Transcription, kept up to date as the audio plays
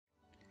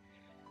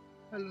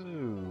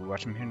Hello,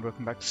 Watem here and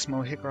welcome back to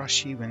small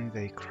Higurashi When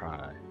They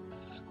Cry.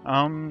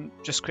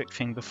 Just a quick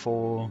thing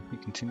before we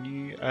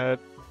continue.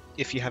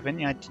 If you have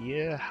any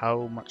idea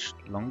how much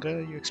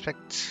longer you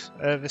expect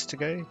this to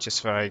go, just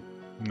so I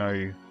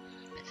know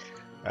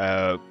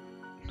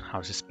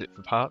how to split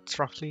the parts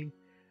roughly,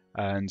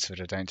 and so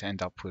that I don't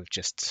end up with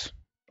just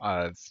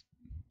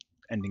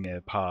ending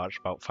a part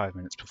about 5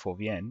 minutes before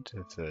the end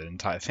of the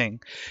entire thing,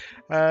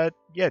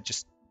 yeah,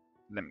 just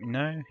let me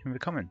know in the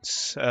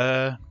comments.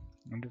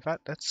 And with that,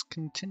 let's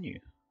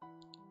continue.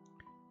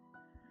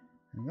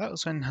 And that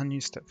was when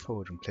Hanyu stepped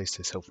forward and placed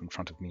herself in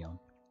front of Mion.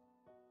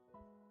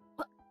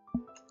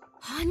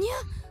 羽生、危な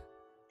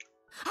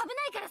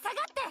いから下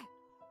がっ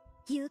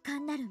て。勇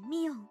敢なる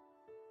ミオン、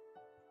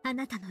あ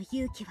なたの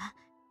勇気は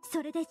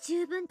それで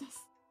十分で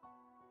す。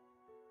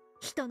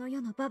人の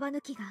世のババ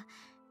抜きが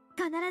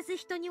必ず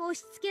人に押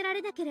し付けら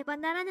れなければ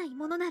ならない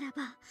ものなら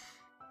ば、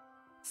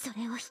そ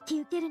れを引き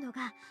受けるの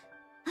が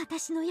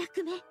私の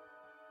役目。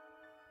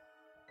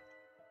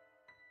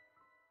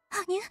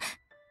羽生、あ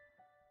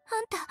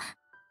んた何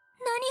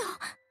を。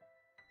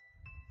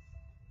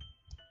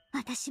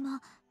私も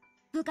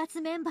部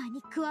活メンバー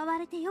に加わ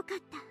れてよかっ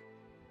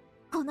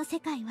た。この世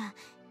界は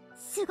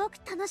すごく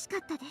楽しかっ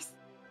たです。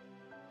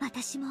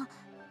私も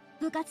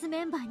部活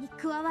メンバーに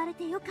加われ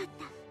てよかった。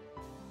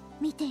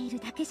見ている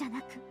だけじゃな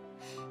く、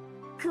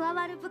加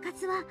わる部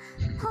活は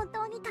本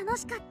当に楽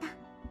しかっ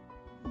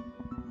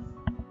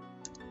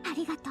た。あ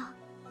りがと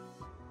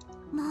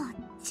う。もう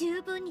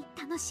十分に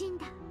楽しん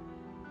だ。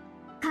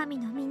神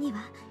の身には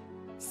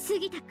過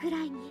ぎたく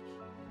らいに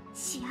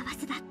幸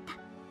せだった。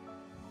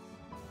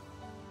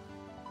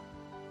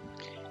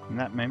In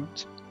that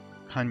moment,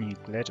 Hanyu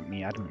glared at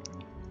me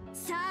adamantly.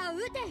 さあ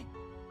撃て、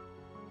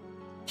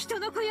人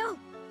の子よ。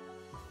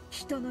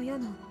人の世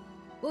の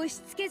押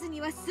し付けず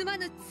には済ま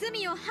ぬ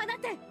罪を放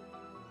て。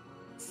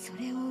そ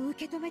れを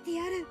受け止めて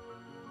やる。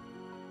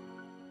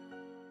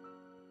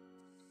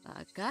わ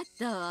かっ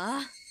たわ。わ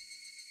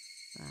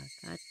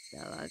かった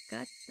わかっ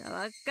た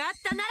わかっ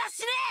たなら死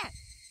ね。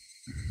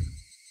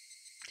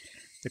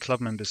 The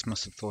club members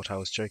must have thought I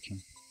was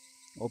joking,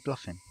 or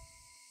bluffing.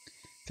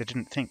 They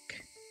didn't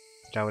think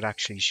that I would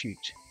actually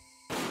shoot.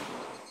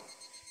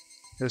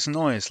 There was a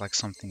noise like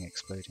something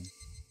exploding.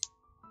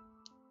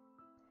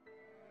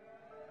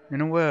 In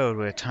a world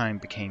where time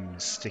became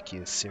as sticky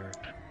as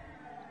syrup,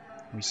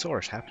 we saw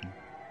it happen.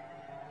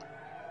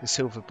 The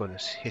silver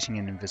bullet hitting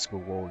an invisible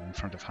wall in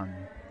front of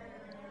Hanyu,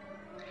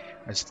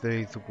 as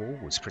though the wall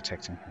was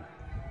protecting her.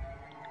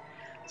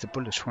 The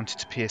bullet wanted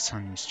to pierce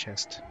Hanyu's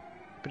chest,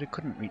 but it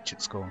couldn't reach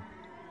its goal.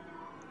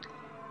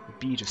 A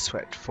bead of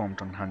sweat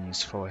formed on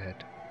Hanyu's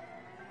forehead.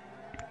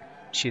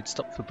 She had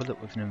stopped the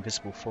bullet with an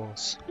invisible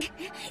force.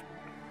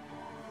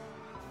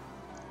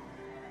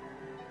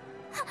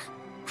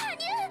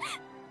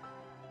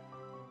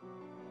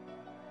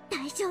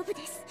 大丈夫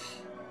です。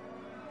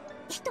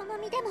人の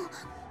身でも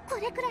こ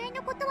れくらい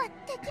のことは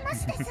できま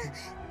すで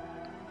す。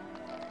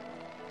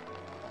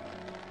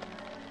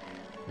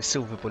 The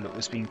silver bullet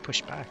was being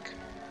pushed back.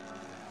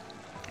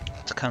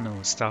 Takano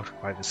was startled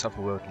by this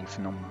otherworldly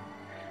phenomenon.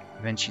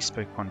 Then she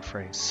spoke one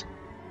phrase.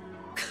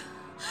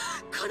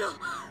 この化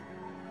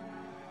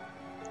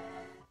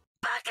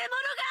け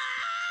物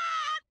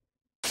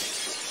が。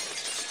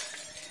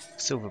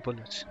 Silver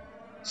bullet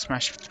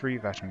smashed through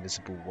that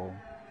invisible wall.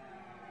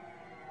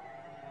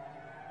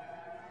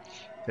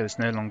 There was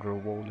no longer a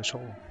wall at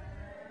all.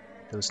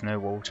 There was no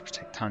wall to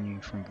protect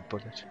Hanyu from the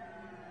bullet.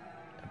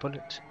 The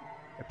bullet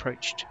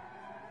approached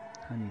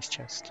Hanyu's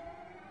chest.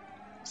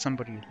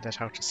 Somebody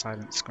let out a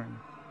silent scream.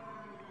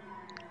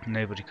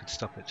 Nobody could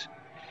stop it.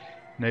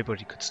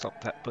 Nobody could stop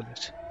that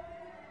bullet.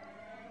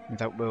 In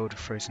that world of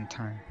frozen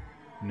time,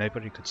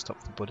 nobody could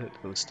stop the bullet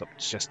that was stopped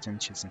just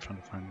inches in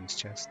front of Hanyu's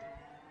chest.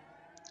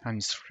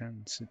 Hanyu's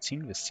friends had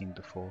seen this scene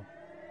before.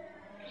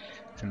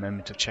 The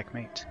moment of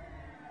checkmate.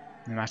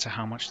 No matter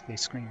how much they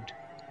screamed,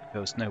 there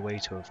was no way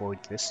to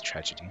avoid this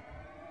tragedy.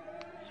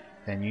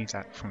 They knew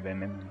that from their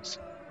memories.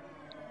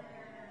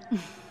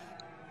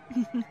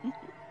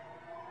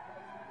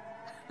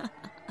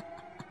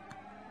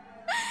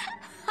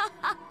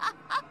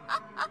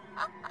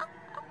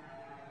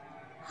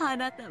 あ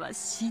なたは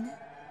死ぬ。好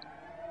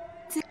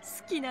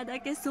きなだ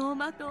け走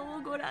馬灯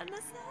をご覧な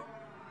さい。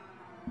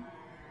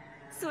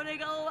それ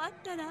が終わっ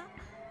たら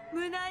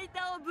胸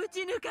板をぶ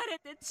ち抜かれ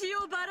て血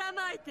をばら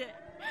まいて、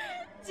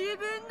自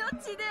分の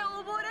血で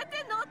溺れ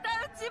ての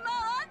たうち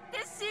回って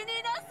死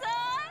になさ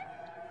い。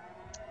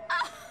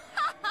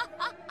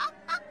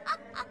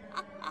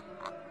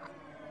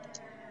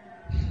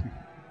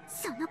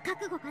その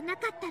覚悟がな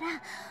かった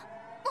ら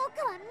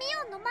僕はミ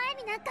オンの前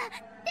になんか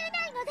出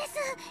ないのです。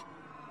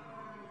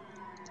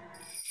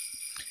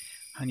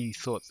 Hanyu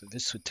thought that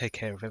this would take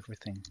care of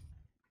everything.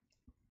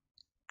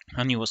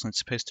 Hanyu wasn't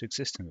supposed to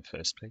exist in the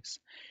first place.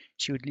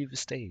 She would leave the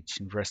stage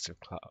and the rest of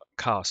the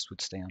cast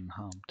would stay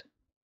unharmed.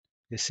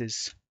 This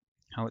is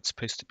how it's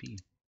supposed to be.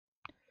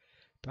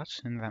 But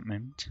in that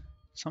moment,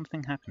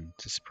 something happened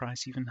to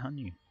surprise even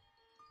Hanyu.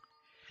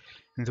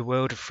 In the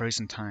world of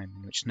frozen time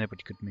in which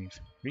nobody could move,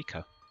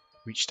 Rika,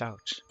 reached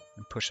out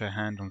and put her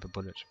hand on the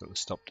bullet but was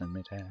stopped in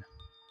mid-air.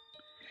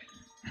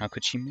 How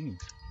could she move?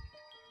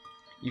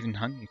 Even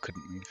Hanyu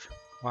couldn't move.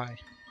 Why?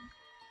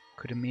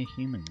 Could a mere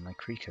human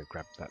like Rika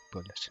grab that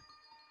bullet?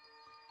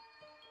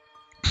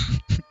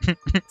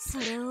 そ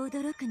れを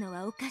驚くの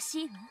はおか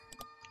しいわ。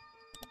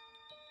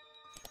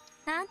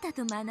あんた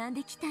と学ん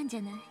できたんじ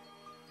ゃない。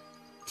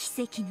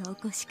奇跡の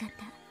起こし方。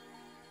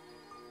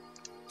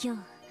今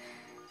日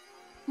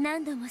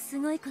何度もす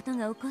ごいこと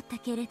が起こった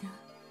けれど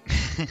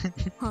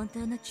本当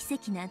の奇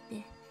跡なん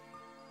て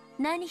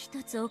何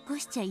一つ起こ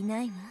しちゃい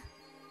ないわ。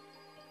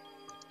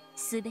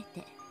すべ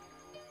て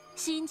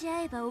死んじ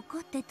ゃえば起こ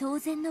って当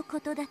然のこ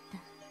とだっ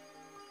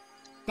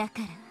た。だ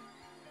から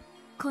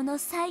この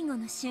最後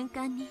の瞬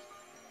間に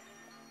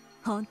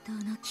本当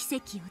の奇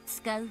跡を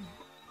使うわ。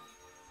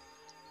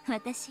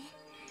私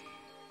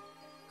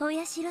お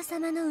社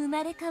様の生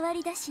まれ変わ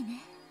りだしね。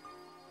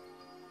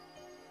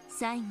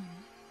最後に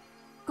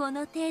こ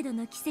の程度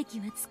の奇跡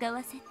は使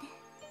わせて。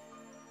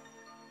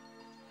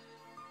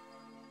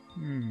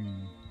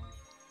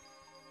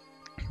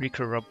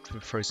Rika rubbed the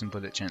frozen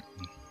bullet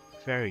gently,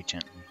 very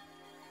gently,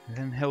 and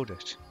then held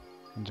it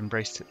and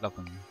embraced it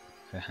lovingly,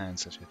 her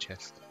hands at her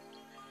chest.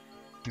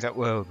 In that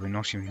world where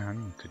not even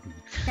Hanyu could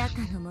move.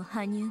 高野も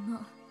羽生も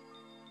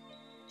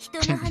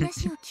人の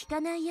話を聞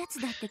かないや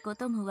つだってこ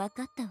とも分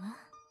かったわ。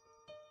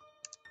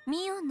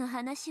ミオンの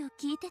話を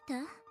聞いてた？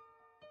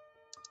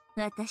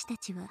私た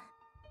ちは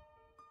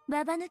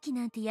ババ抜き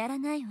なんてやら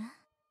ないわ。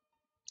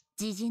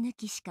ジジ抜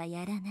きしか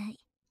やらない。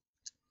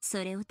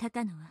それを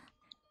高野は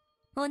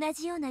同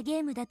じようなゲ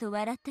ームだと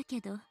笑ったけ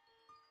ど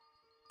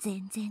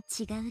全然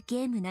違う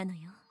ゲームなの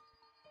よ。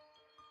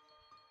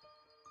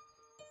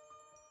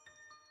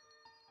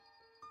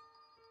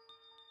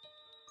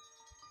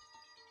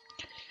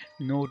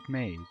An old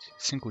maid,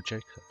 single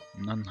joker,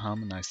 an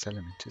unharmonized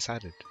element is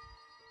added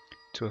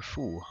to a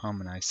full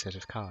harmonized set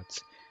of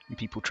cards, and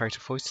people try to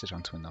foist it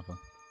onto another.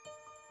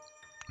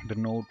 But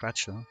an old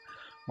bachelor,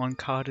 one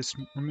card is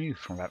removed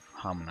from that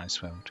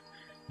harmonized world,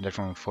 and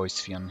everyone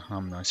foists the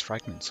unharmonized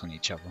fragments on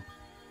each other.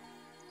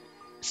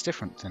 It's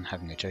different than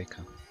having a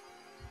joker,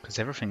 because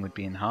everything would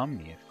be in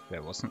harmony if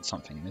there wasn't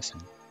something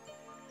missing.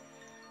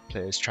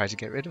 Players try to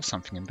get rid of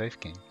something in both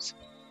games,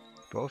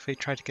 but what they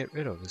try to get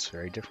rid of is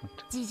very different.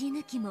 ジジ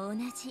抜きも同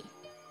じ。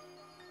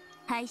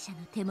敗者の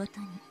手元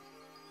に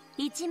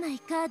1枚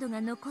カードが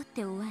残っ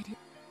て終わる。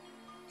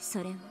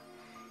それを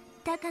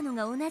高野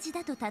が同じ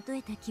だと例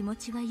えた気持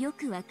ちはよ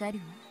くわかる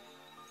わ。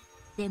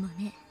でも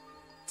ね、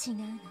違う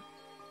の。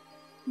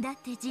だ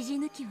ってジジ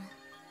抜きは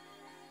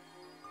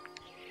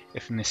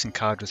If a missing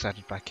card was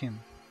added back in,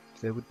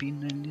 there would be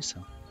no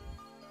loser.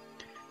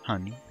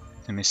 Honey,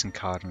 the missing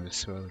card in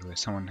this world where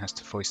someone has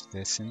to foist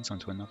their sins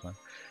onto another,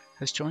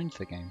 has joined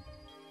the game.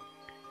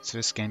 So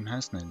this game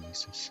has no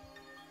losers.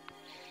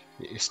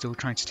 It is still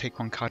trying to take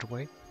one card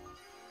away?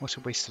 What a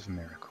waste of a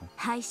miracle.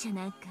 敗者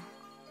なんか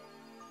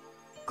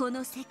こ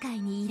の世界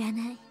にいら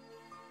ない。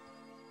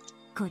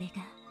これ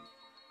が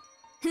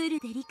フル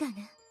でリカが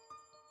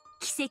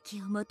奇跡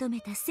を求め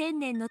た1000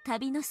年の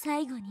旅の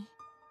最後に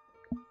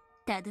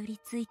たどり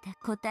着いた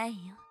答えよ。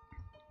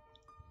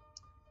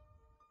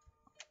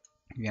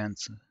The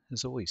answer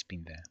has always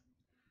been there.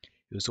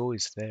 It was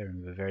always there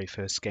in the very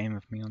first game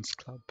of Mion's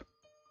club.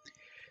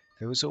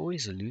 There was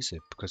always a loser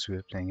because we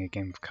were playing a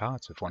game of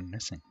cards with one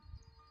missing.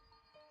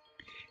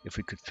 If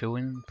we could fill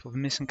in for the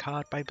missing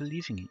card by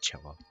believing each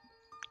other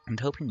and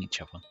helping each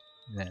other,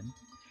 then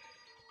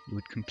we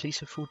would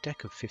complete a full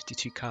deck of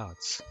 52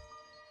 cards.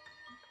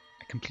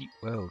 A complete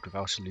world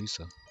without a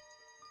loser.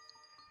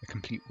 A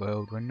complete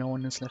world where no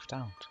one is left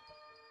out.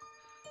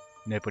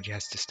 Nobody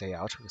has to stay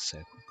out of the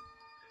circle.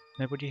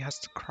 Nobody has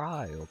to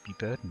cry or be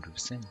burdened with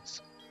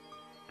sins.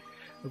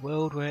 A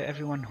world where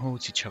everyone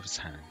holds each other's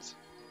hands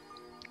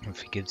and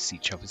forgives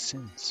each other's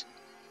sins.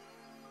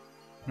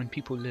 When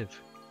people live,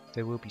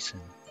 there will be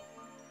sin.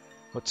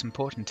 What's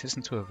important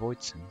isn't to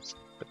avoid sins,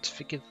 but to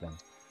forgive them.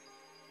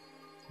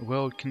 The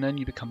world can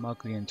only become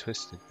ugly and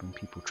twisted when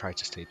people try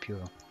to stay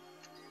pure.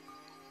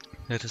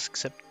 Let us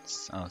accept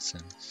our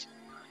sins.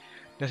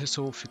 Let us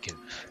all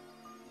forgive.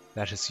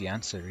 That is the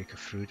answer Rika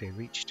Furude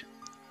reached.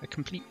 A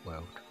complete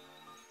world.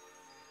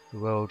 A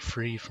world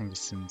free from the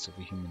sins of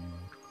the human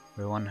world,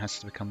 where one has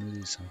to become a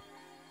loser.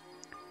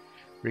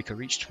 Rika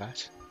reached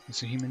that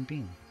as a human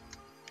being.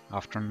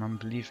 After an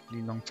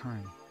unbelievably long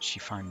time, she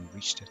finally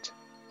reached it.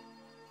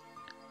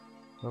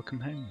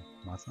 Welcome home,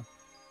 Mother.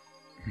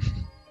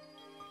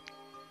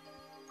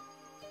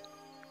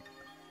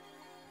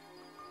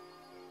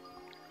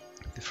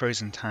 The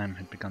frozen time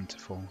had begun to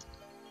fall.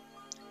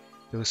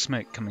 There was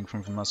smoke coming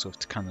from the muzzle of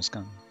Takano's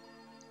gun,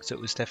 so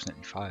it was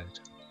definitely fired.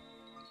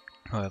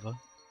 However,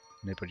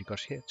 nobody got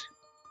hit.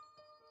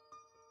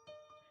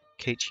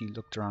 Keiichi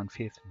looked around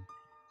fearfully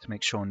to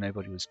make sure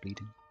nobody was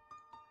bleeding.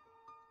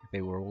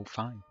 They were all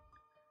fine.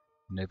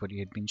 Nobody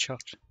had been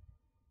shot.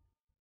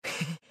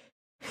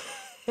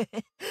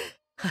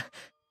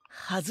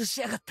 外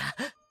しやがった。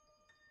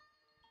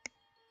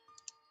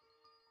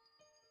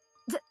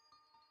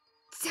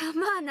ざ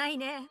まあない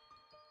ね。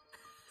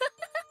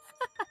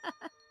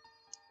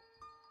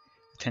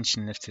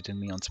Tension lifted in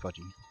Mion's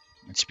body,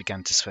 and she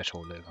began to sweat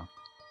all over.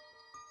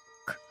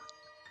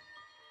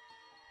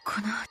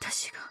 この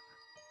私が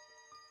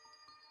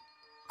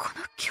こ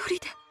の距離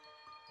で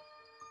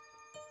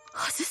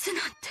外すな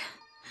んて。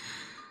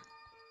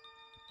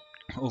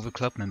 All the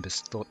club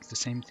members thought the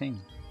same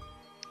thing.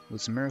 It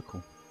was a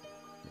miracle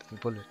that the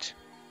bullet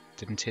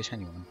didn't hit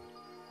anyone.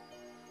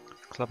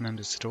 The club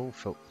members had all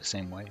felt the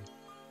same way.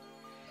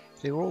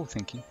 They were all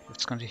thinking, if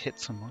it's going to hit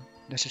someone,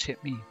 let it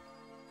hit me.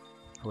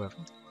 However,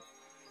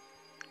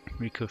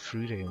 Riko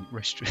Furude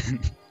wished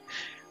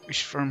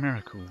for a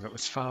miracle that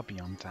was far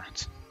beyond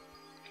that.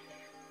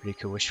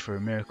 Riko wished for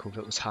a miracle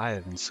that was higher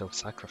than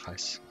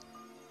self-sacrifice.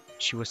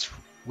 She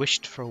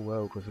wished for a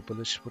world where the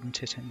bullet wouldn't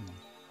hit anyone.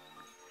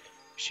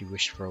 She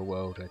wished for a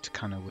world where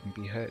Takano wouldn't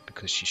be hurt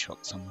because she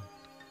shot someone.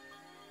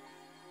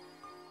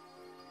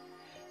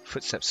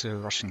 Footsteps were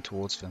rushing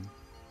towards them.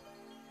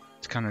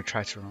 Takano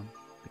tried to run,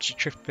 but she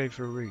tripped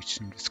over a root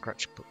and the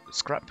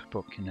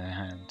scrapbook in her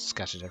hand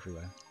scattered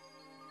everywhere.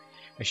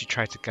 As she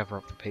tried to gather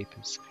up the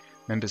papers,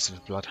 members of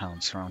the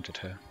Bloodhounds surrounded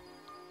her.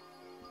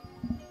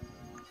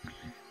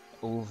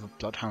 All the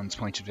Bloodhounds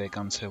pointed their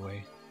guns her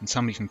way, and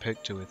some even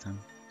poked her with them,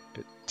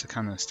 but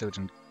Takano still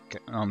didn't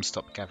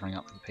stop gathering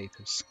up the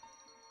papers.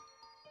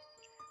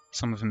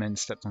 Some of the men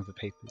stepped on the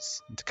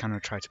papers, and Takano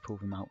tried to pull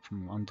them out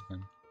from under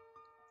them.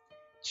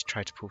 She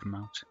tried to pull them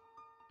out,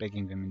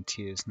 begging them in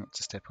tears not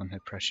to step on her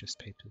precious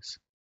papers.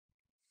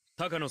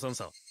 Takano-san,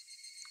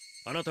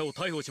 あなたを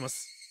逮捕しま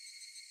す。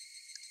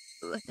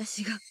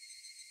私が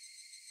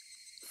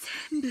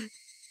全部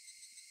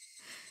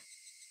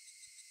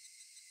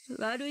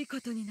悪いこ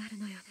とになる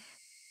のよね。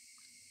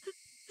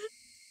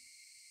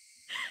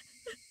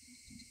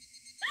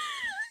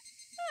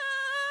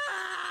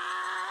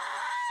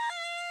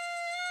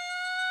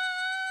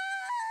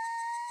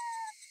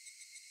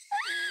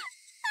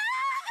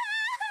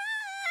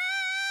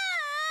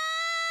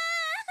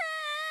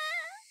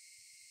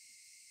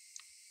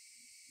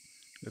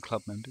The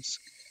club members,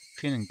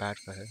 feeling bad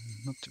for her,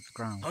 looked at the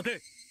ground. 立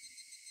て。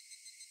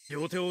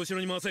両手を後ろ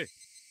に回せ。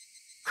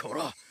こ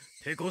ら、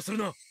抵抗する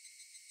な。いや、い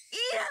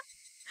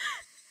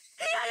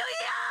やよい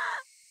や。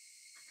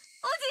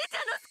おじいち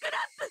ゃんのスクラ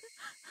ップ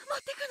持っ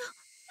てくの。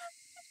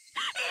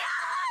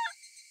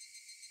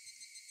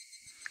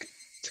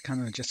い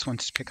や。 Takano just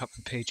wanted to pick up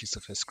the pages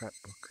of her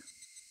scrapbook.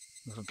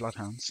 The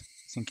Bloodhounds,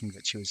 thinking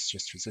that she was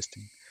just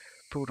resisting,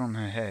 pulled on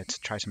her hair to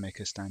try to make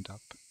her stand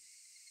up.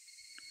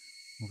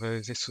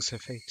 Although this was her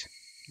fate,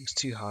 it was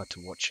too hard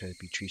to watch her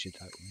be treated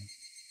that way.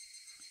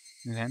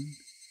 And then,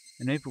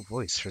 a noble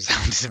voice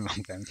resounded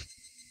among them.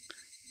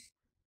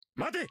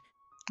 Mate!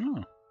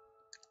 Oh.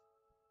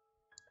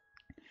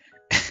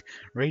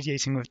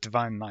 Radiating with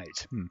divine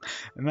light,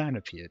 a man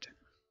appeared.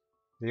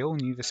 They all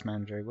knew this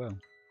man very well,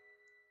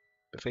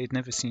 but they had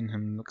never seen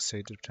him look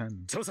so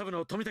determined. 調査部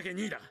の富武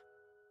2位だ。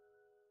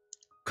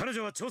彼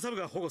女は調査部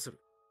が保護する。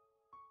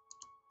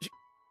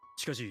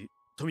しかし、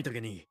富武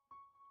2位。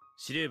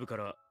司令部か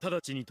ら直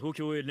ちに東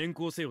京へ連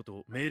行せよ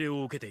と命令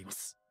を受けていま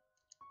す。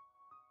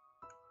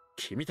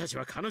君たち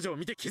は彼女を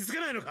見て気づ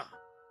かないのか。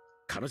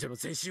彼女の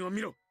全身を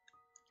見ろ。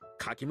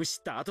かきむし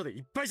った後で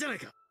いっぱいじゃない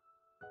か。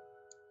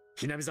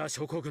ひなみ沢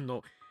症候群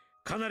の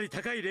かなり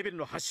高いレベル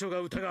の発症が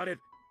疑われ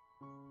る。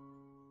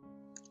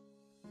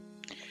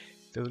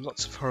There were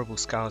lots of horrible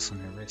scars on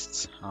her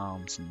wrists,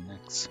 arms,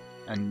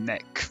 and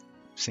neck,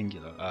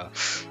 singular.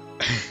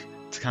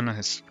 Takano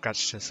has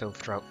scratched herself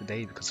throughout the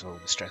day because of all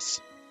the stress.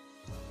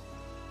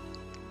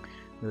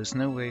 There was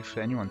no way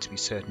for anyone to be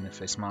certain if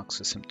those marks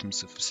were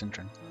symptoms of the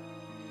syndrome.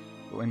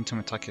 But when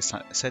Tomitake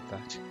said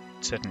that, it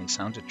certainly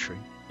sounded true.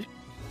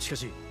 しか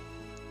し、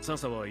サン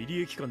サは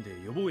入江機関で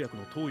予防薬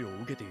の投与を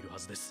受けているは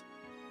ずです。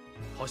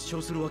発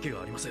症するわけ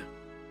がありません。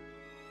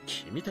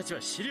君たち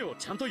は資料を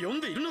ちゃんと読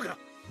んでいるのか。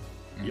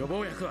予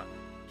防薬は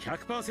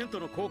 100%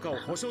 の効果を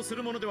保証す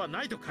るものでは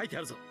ないと書いて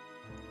あるぞ。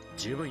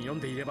十分読ん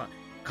でいれば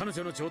彼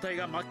女の状態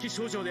が末期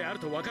症状である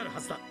とわかる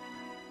はずだ。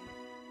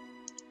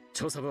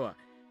調査部は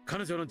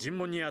彼女の尋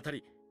問にあた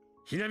り、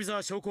ひなみ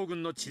沢症候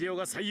群の治療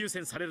が最優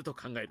先されると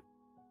考える。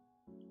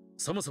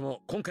そもそ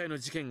も今回の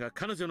事件が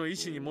彼女の意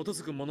思に基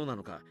づくものな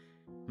のか、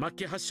末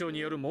期発症に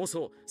よる妄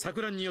想、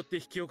錯乱によって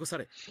引き起こさ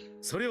れ、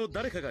それを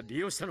誰かが利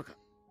用したのか。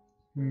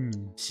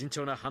慎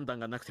重な判断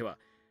がなくては、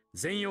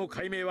全容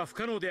解明は不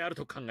可能である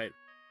と考える。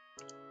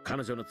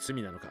彼女の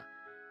罪なのか、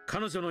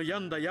彼女の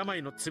病んだ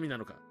病の罪な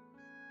のか、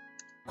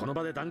この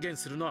場で断言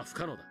するのは不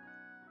可能だ。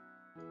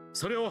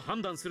それを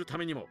判断するた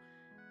めにも、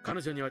彼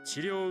女には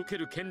治療を受け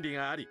る権利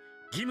があり、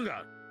義務が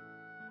ある。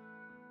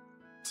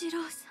次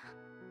郎さん。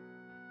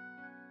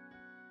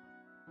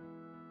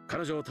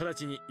彼女を直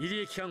ちに入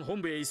江機関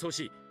本部へ移送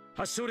し、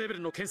発症レベル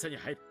の検査に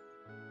入る。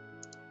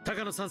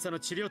高野三佐の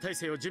治療体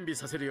制を準備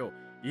させるよ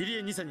う入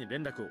江二佐に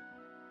連絡を。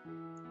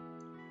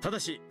ただ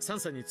し三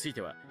佐につい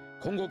ては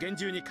今後厳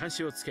重に監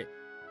視をつけ、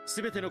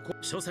すべての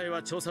詳細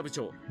は調査部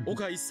長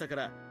岡一佐か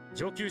ら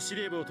上級司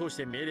令部を通し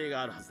て命令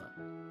があるはずだ。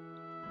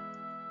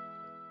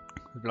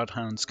The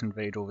Bloodhounds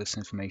conveyed all this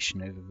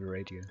information over the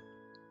radio.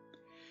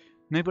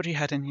 Nobody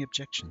had any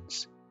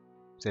objections.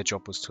 Their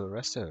job was to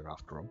arrest her,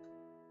 after all.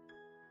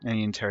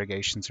 Any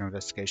interrogations or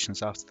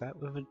investigations after that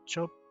were the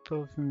job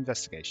of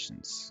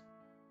investigations.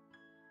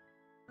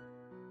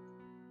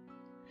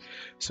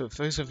 So if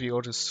those are the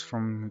orders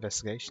from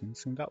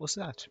investigations, then that was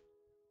that.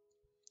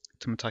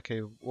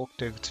 Tomitake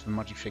walked over to the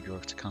muddy figure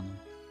of Takano.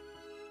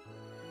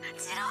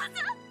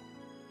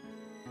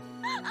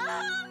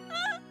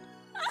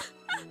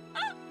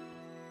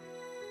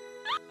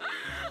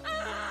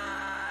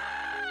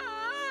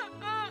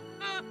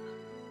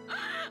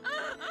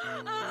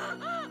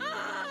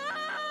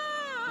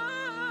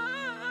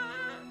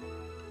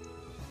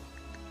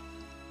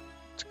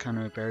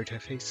 Takano buried her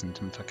face in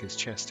Tomitake's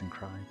chest and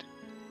cried.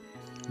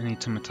 Only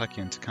Tomitake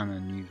and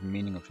Takano knew the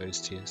meaning of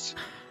those tears.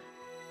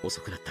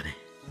 遅くなったね。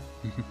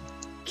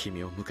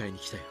君を迎えに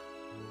来たよ。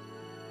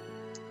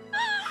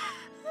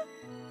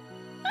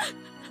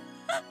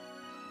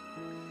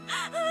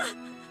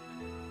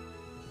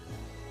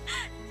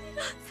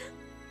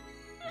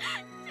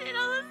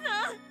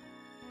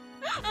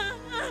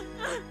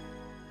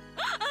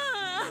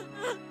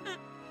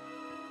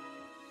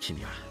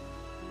君は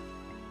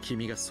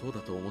君がそうだ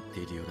と思っ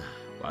ているよう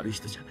な悪い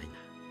人じゃないんだ。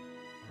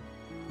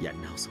やり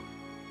直そう。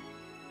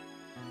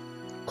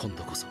今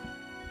度こそ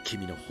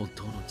君の本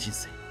当の人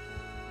生、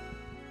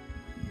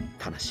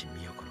田無美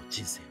代子の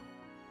人生を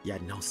や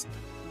り直すんだ。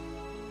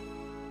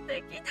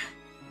できない、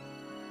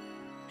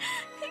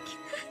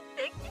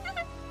できな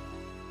い。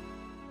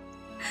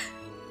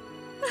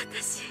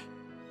私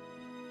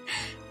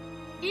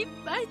いっ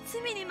ぱい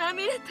罪にま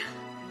みれた。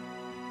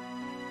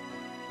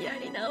や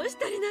り直し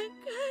たりなんか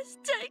し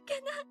ちゃい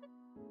けない。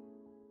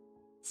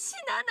死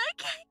なな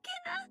きゃいけ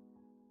ない。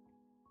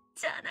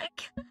じゃな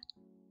きゃ私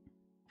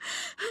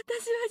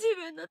は自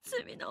分の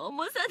罪の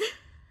重さで。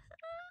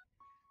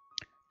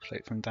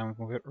Float them down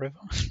the river.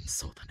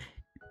 そうだね。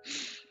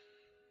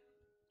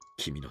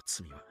君の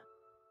罪は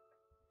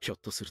ひょっ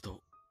とする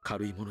と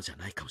軽いものじゃ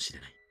ないかもしれ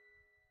ない。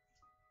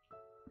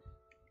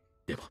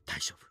でも大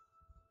丈夫。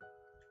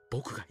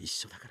僕が一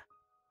緒だから。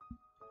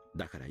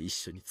だから一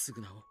緒に償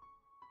おう。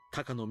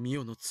高野美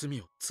代の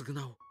罪を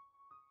償おう。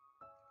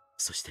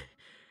そして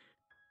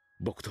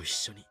僕と一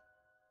緒に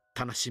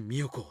田無美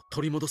代子を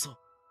取り戻そう。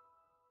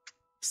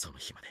その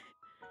日まで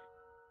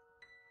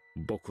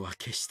僕は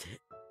決して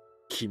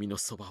君の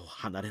そばを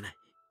離れない。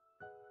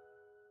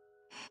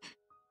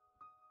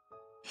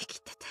生き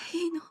てて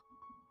いいの？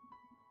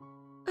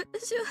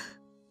私は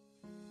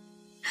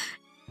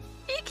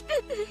生き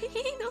てていい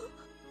の？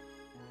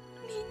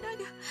みんな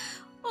が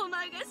お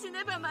前が死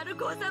ねば丸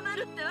く収ま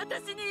るって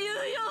私に言うよ。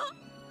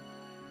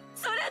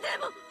それで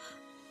も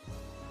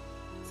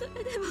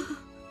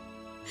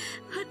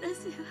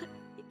私は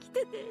生き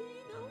てていいの？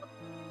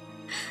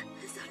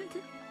それで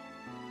も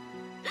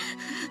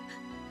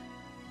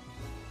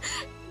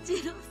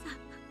次郎さん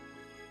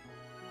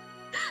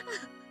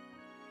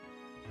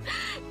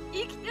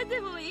生きて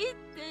てもいいっ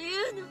て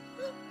言うの？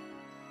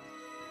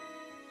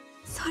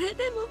それ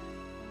でも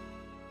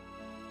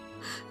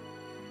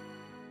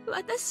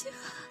私は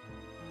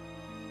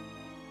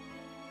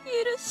許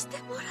して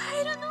もら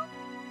えるの？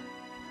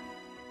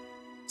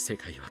世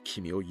界は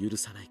君を許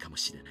さないかも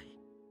しれない。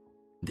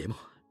でも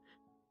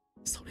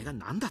それが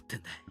何だって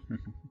んだい。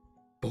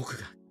僕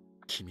が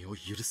君を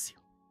許すよ。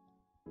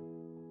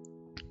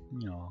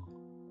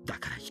だ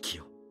から生き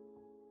よう。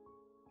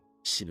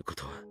死ぬこ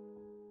とは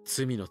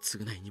罪の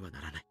償いには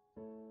ならない。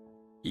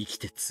生き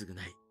て償い、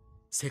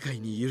世界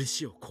に許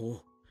しを請お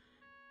う。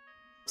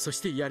そし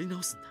てやり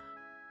直すんだ。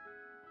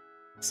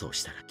そう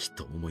したらきっ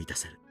と思い出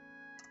せる。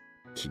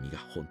君が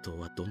本当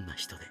はどんな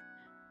人で、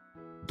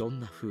どん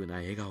な風な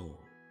笑顔を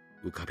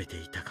浮かべて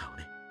いたかを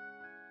ね。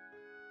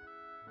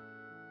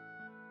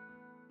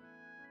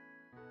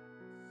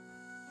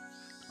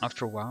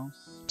After a while,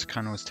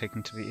 Takano was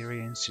taken to the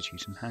Irie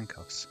Institute in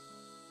handcuffs.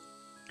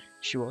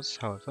 She was,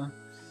 however,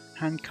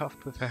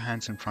 handcuffed with her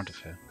hands in front of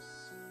her.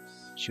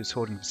 She was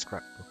holding the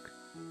scrapbook.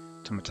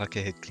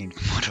 Tomitake had cleaned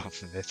the mud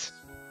off of it.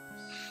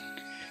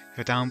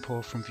 The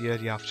downpour from the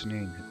early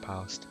afternoon had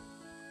passed.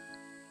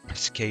 The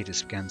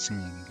cicadas began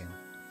singing again,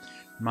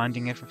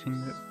 reminding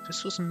everything that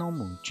this was a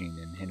normal June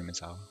in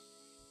Hinamizawa.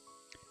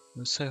 It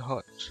was so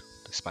hot,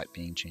 despite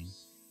being June,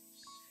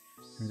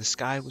 and the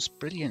sky was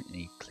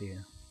brilliantly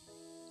clear.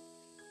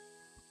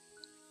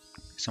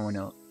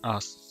 Someone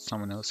asked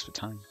someone else for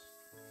time.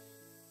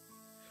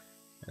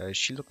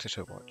 She looked at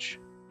her watch.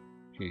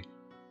 It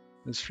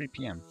was 3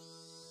 p.m.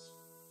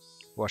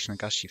 The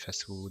Washinagashi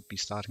festival would be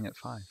starting at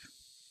 5.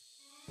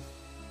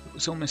 It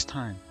was almost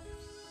time.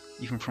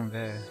 Even from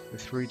there, the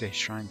 3-day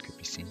shrine could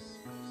be seen.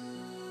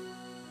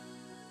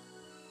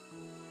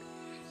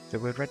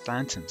 There were red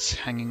lanterns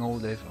hanging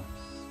all over.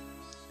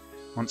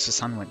 Once the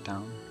sun went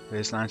down,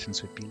 those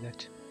lanterns would be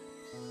lit.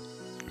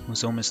 It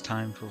was almost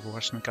time for the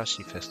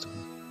Washinagashi festival.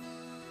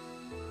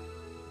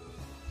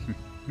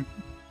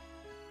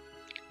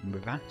 And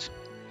with that,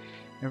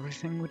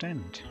 everything would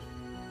end.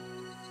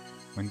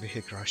 When the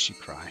Higurashi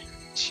cry.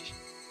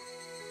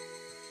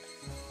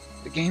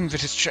 The game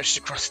that had stretched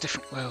across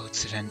different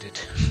worlds had ended.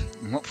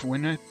 And what the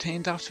winner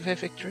obtained after their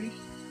victory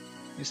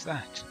is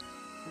that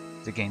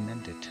The game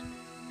ended,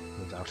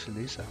 without a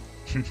loser.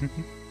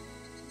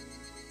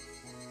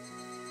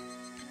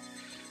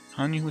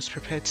 Hanyu was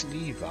prepared to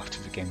leave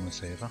after the game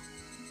was over,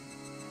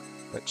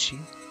 but she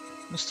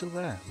was still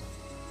there.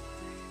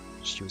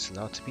 She was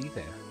allowed to be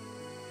there.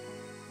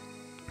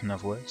 In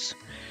other words,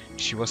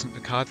 she wasn't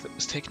the card that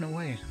was taken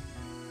away.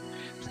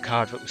 The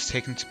card that was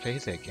taken to play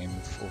their game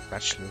with the 4th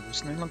Bachelor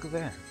was no longer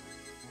there.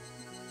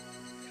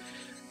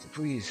 The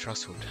breeze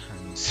rustled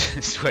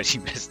Hanu's sweaty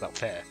messed up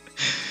hair.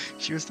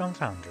 She was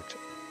dumbfounded.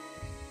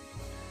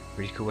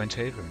 Rika went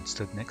over and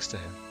stood next to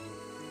her.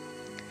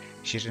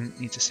 She didn't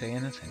need to say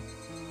anything.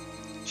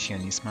 She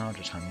only smiled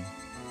at Hanu.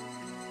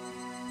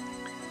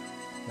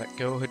 That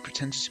girl had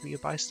pretended to be a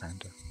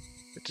bystander,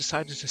 but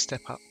decided to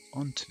step up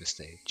onto the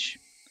stage.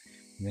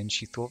 And then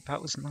she thought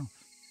that was enough,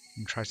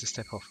 and tried to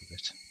step off of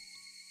it.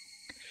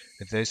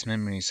 With those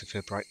memories of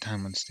her bright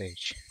time on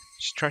stage,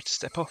 she tried to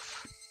step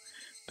off,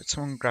 but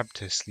someone grabbed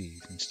her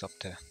sleeve and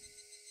stopped her.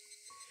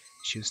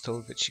 She was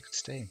told that she could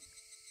stay.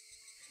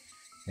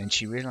 Then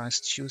she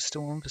realized she was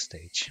still on the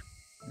stage,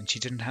 and she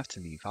didn't have to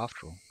leave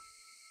after all.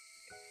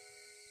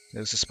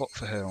 There was a spot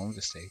for her on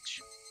the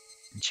stage,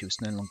 and she was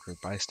no longer a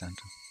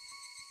bystander.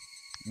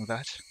 And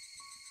that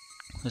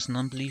was an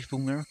unbelievable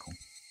miracle.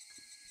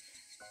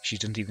 She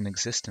didn't even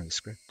exist in the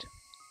script.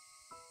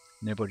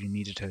 Nobody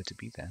needed her to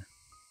be there.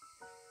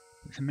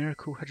 But the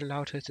miracle had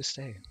allowed her to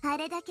stay. あ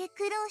れだけ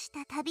苦労し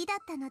た旅だっ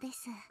たので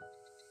す。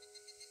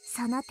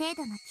その程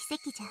度の奇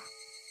跡じゃ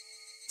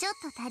ちょっ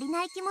と足り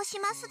ない気もし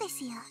ますで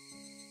すよ。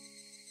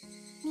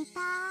ニ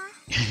パー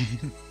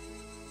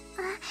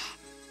あ、はわ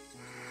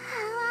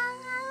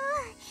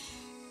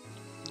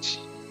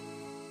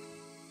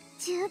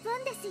十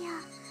分ですよ。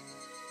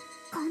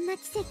こんな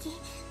奇跡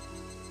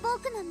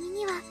僕の身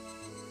には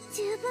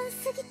十分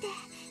すぎて。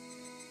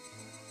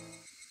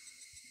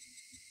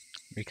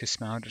 Rika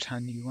smiled at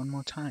Hanyu one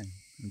more time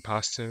and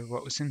passed her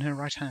what was in her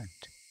right hand.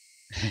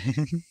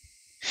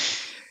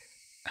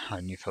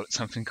 Hanyu felt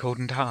something cold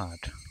and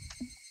hard.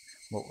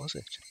 What was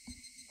it?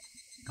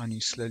 Hanyu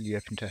slowly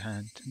opened her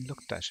hand and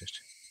looked at it.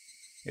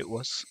 It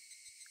was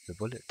the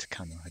bullet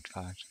Kano had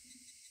fired.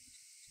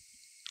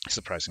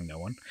 Surprising no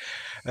one.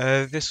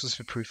 This was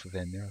the proof of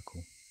their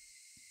miracle.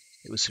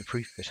 It was the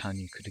proof that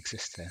Hanyu could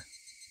exist there.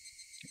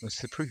 It was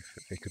the proof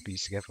that they could be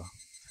together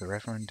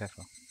forever and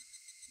ever.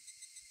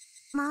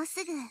 もう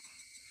すぐ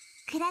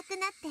暗く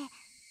なって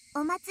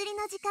お祭り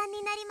の時間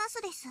になりま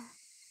すです。はあ、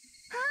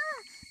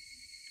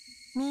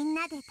みん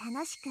なで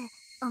楽しく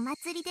お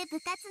祭りで部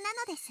活な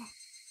のです。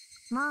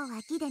もう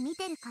脇で見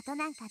てること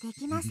なんかで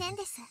きません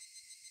です。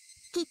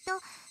きっと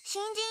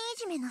新人い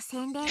じめの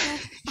洗礼で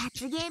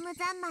罰ゲーム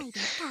三昧で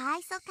かわ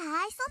いそか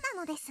わいそ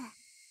なのです。も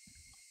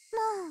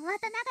う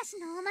綿流し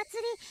のお祭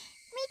り見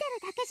て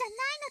るだけじゃ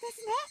ないので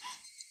すね。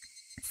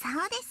そ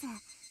うです。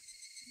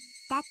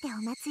だって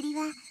お祭り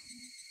は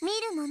見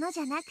るもの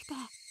じゃなくて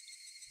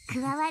加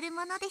わる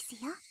ものです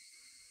よ。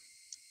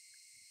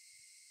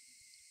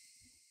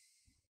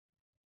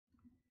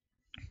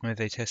Were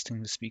they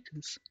testing the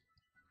speakers?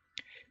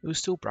 It was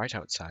still bright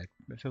outside,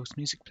 but there was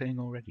music playing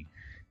already.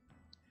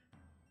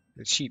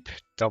 The cheap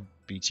dub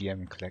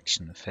BGM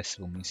collection of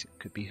festival music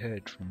could be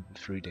heard from the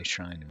Furude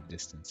shrine in the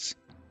distance.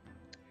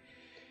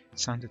 It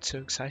sounded so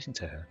exciting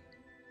to her.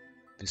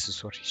 This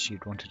is what she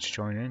had wanted to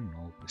join in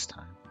all this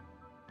time.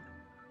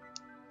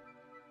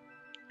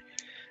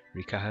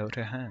 Rika held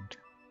her hand.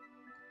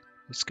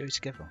 Let's go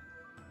together.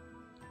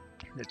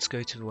 Let's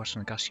go to the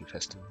Watem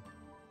festival.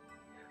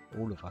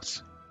 All of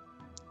us.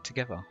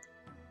 Together.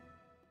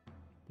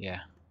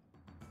 Yeah.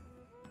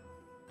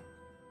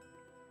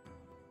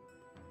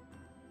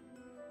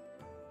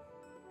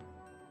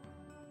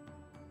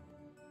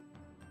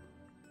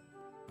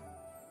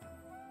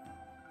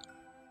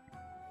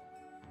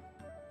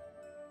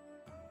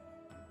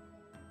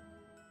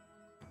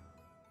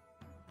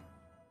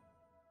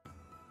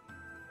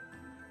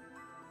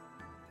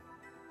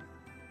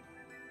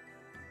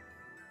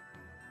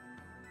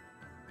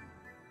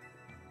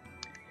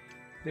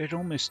 They had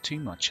almost too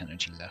much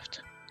energy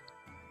left.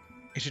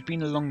 It had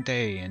been a long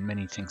day and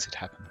many things had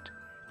happened,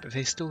 but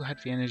they still had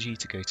the energy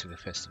to go to the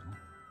festival.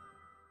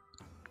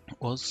 It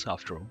was,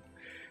 after all,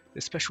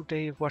 the special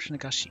day of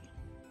Watanagashi.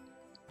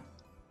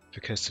 The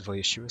curse of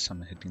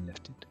Oyashiro-sama had been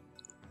lifted,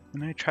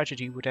 and no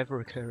tragedy would ever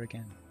occur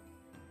again.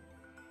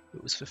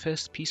 It was the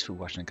first peaceful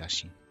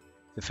Watanagashi,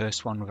 the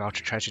first one without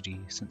a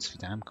tragedy since the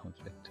dam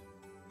conflict.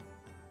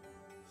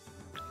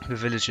 The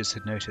villagers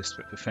had noticed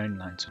that the phone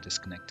lines were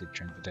disconnected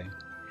during the day,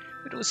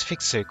 but it was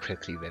fixed so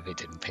quickly that they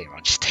didn't pay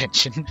much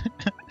attention.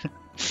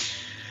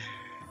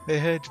 They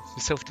heard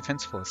the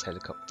self-defense force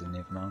helicopter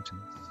near the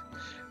mountains,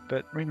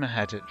 but rumour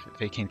had it that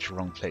they came to the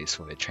wrong place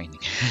for their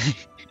training.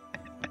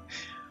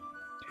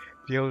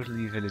 The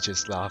elderly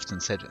villagers laughed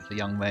and said that the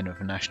young men of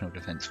the National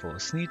Defense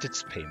Force needed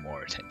to pay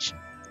more attention.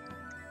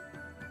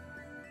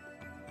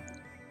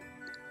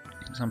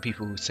 Some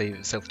people would say that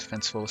the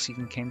self-defense force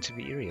even came to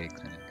the Irie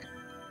clinic.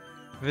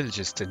 The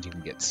villagers didn't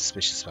even get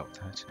suspicious about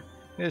that.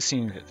 They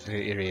assumed that the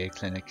Irie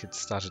clinic had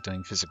started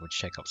doing physical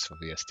checkups for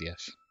the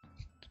SDF.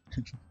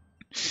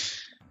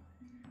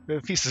 There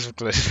were pieces of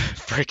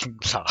glass breaking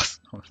glass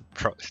on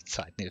the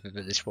roadside near the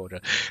village border,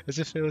 as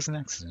if there was an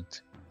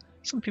accident.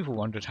 Some people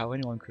wondered how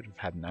anyone could have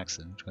had an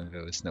accident when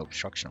there was no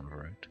obstruction on the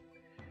road.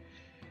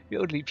 The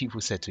elderly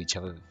people said to each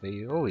other that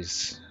they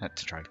always had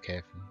to drive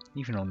carefully,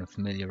 even on a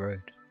familiar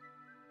road.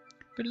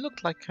 But it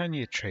looked like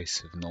only a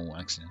trace of a normal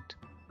accident,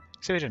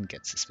 so they didn't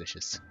get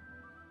suspicious.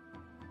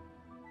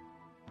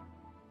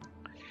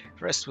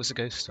 The rest was a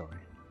ghost story.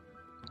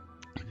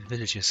 The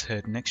villagers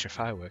heard an extra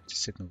firework to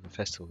signal the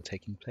festival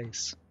taking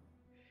place.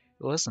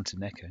 It wasn't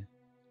an echo.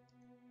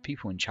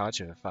 People in charge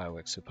of the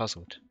fireworks were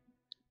puzzled.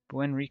 But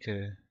when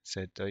Rika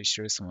said, "Are you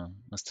sure someone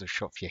must have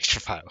shot the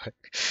extra firework?"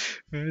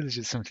 the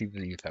villagers simply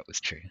believed that was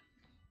true.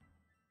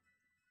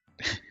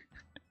 It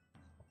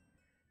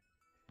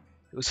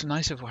was the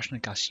night of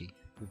Washinagashi,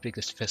 the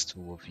biggest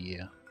festival of the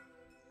year.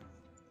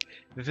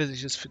 The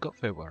villagers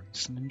forgot their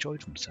worries and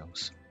enjoyed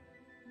themselves.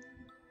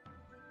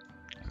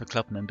 The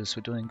club members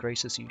were doing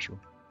great as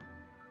usual.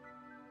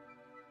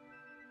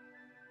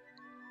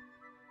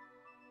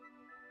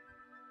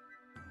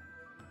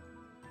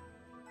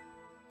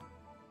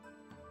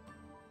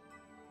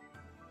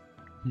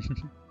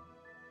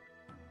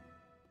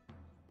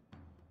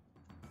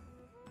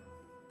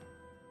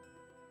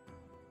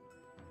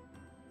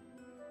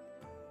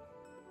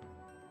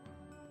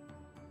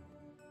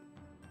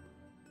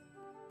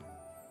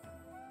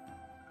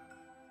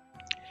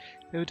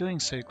 They were doing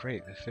so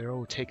great that they were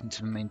all taken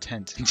to the main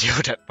tent and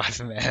yelled at by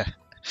the mayor.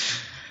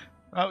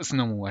 That was a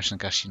normal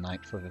Washinagashi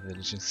night for the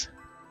villagers.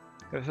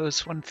 But there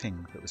was one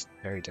thing that was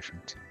very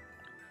different.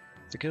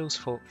 The girls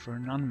fought for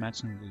an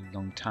unimaginably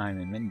long time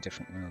in many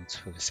different worlds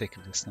for the sake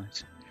of this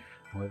night.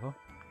 However,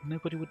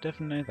 nobody would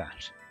ever know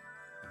that.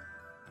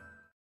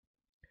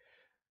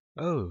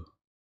 Oh,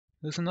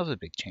 there's another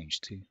big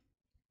change too.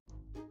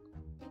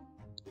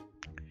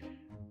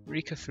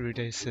 Rika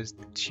Furude says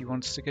that she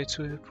wants to go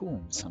to a pool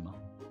in the summer.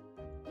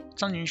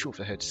 It's unusual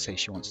for her to say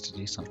she wants to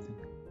do something.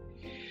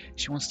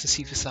 She wants to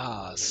see the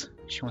stars.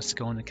 She wants to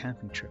go on a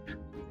camping trip.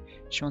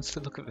 She wants to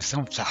look at the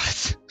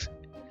sunflowers.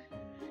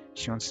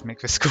 She wants to make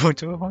the school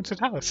into a haunted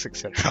house,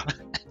 etc.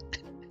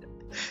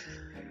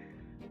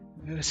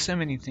 There are so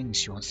many things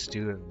she wants to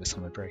do over the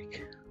summer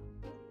break.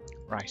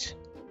 Right.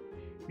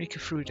 Rika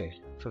Furude,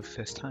 for the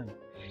first time,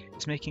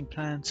 is making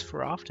plans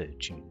for after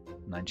June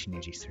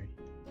 1983.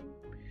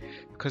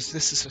 Because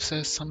this is the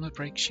first summer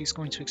break she's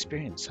going to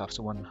experience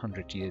after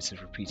 100 years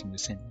of repeating the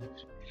same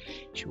life.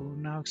 She will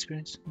now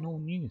experience an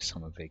all-new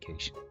summer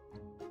vacation.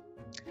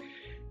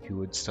 Who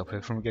would stop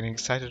her from getting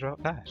excited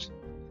about that?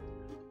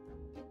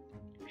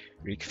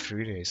 Rika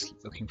Furude is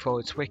looking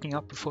forward to waking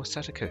up before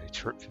Sadako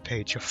to rip the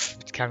page off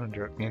the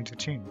calendar at the end of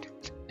June.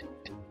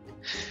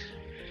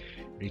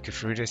 Rika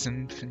Furude's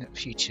infinite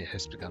future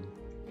has begun.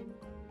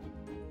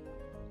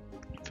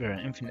 There are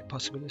infinite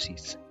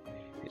possibilities,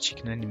 yet she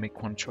can only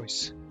make one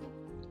choice.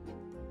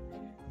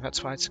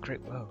 That's why it's a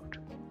great world.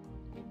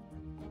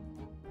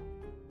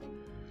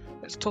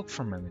 Let's talk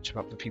for a moment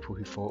about the people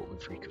who fought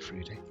with Rika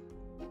Furude.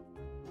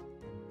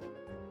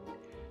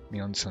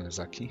 Mion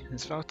Sonozaki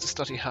has vowed to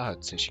study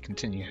hard so she can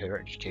continue her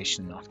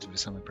education after the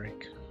summer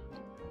break.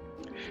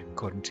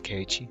 According to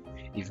Keiichi,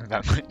 even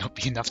that might not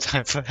be enough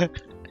time for her.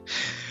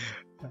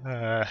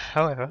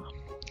 However,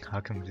 how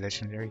can the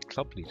legendary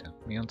club leader,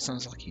 Mion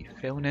Sonozaki,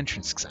 fail an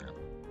entrance exam?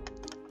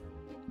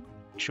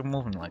 She'll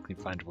more than likely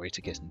find a way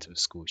to get into the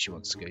school she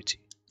wants to go to.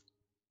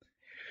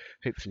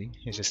 Hopefully,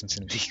 it isn't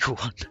an illegal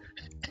one.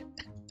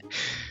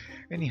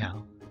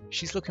 Anyhow,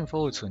 she's looking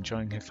forward to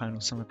enjoying her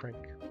final summer break,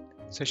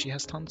 so she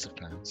has tons of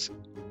plans.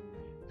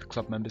 The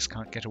club members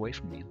can't get away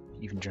from you,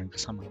 even during the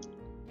summer.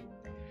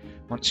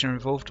 Once you're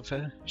involved with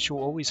her, she'll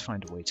always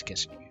find a way to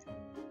get at you.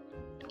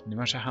 No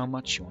matter how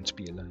much you want to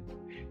be alone,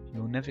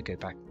 you'll never go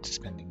back to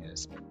spending a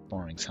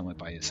boring summer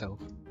by yourself.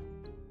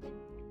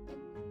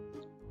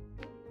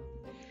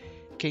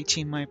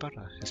 Keiichi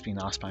Maibara has been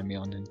asked by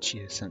Mion and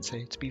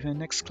Chie-sensei to be their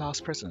next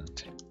class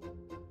president.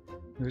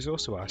 He was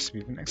also asked to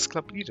be the next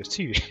club leader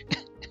too,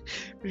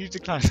 but he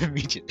declined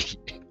immediately.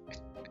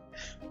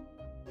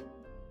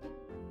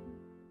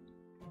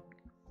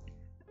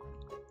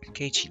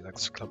 Keiichi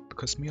likes the club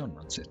because Mion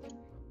runs it.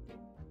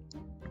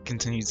 He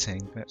continued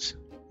saying that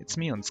it's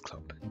Mion's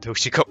club until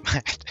she got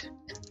mad.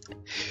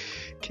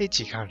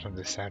 Keiichi can't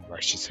understand why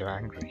she's so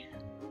angry.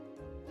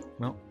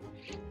 Well,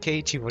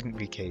 Keiichi wouldn't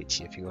be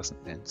Keiichi if he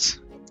wasn't Vince.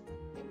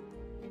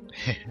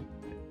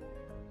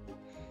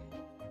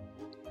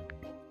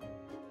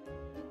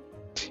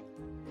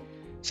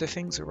 So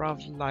things are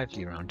rather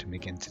lively around him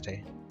again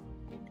today.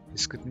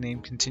 His good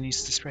name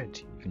continues to spread,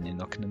 even in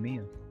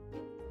Okonomiya.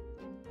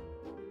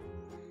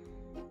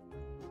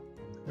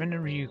 Ren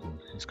and Ryugu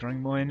is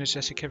growing more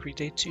energetic every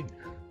day too.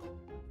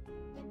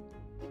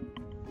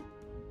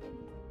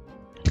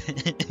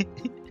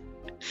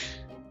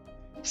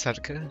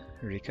 Sadako,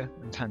 Rika,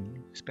 and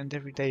Hanyu spend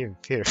every day in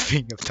fear of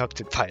being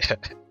abducted by her.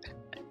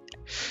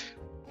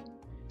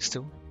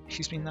 Still,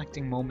 she's been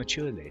acting more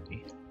mature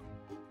lately.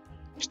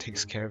 She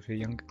takes care of her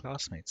younger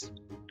classmates,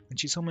 and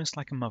she's almost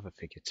like a mother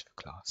figure to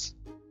the class.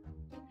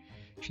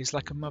 She's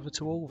like a mother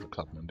to all the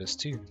club members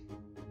too.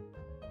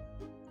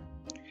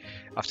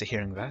 After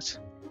hearing that,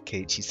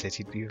 Keiichi said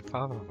he'd be the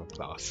father of a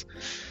class.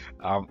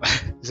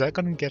 Is that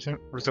going to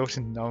result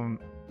in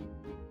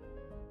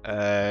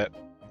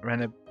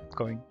Rena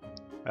going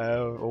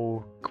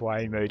all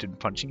kawaii mode and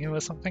punching him or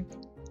something?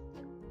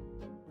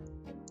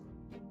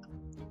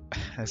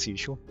 As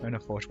usual, Rena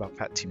thought about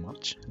that too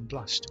much and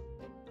blushed.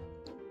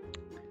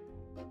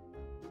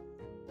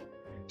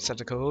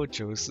 Sadako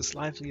Ojo was as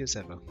lively as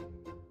ever.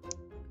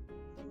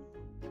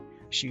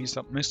 She used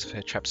up most of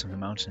her traps on the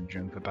mountain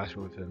during the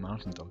battle with the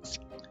mountain dogs,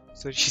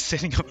 so she's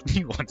setting up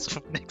new ones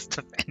for the next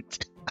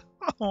event.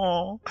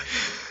 Aww.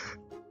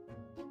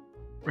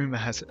 Rumour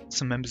has it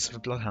some members of the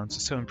Bloodhounds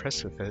are so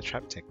impressed with her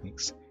trap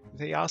techniques that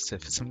they asked her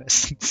for some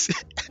lessons.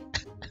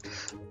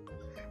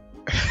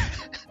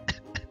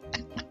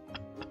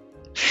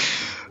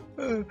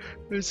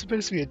 There's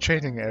supposed to be a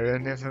training area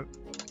near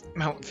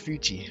Mount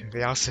Fuji.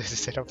 They asked her to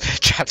set up their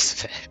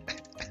traps there.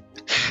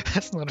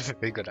 That's not a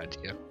very good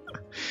idea.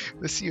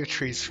 The sea of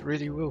trees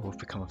really will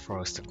become a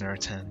forest of no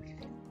return.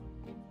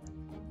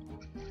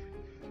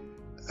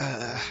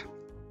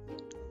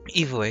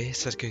 Either way,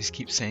 Sadako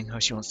keeps saying how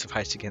she wants to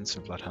fight against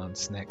the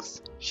Bloodhounds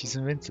next. She's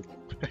invincible.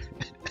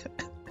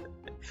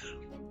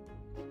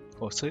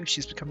 Also,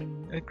 she's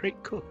becoming a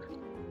great cook.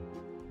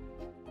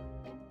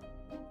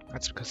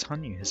 That's because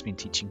Hanyu has been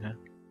teaching her.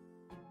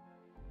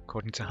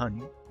 According to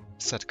Hanyu,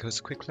 Sadako's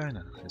a quick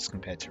learner as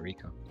compared to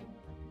Rika.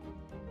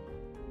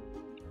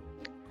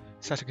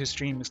 Sadako's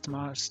dream is to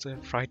master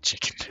fried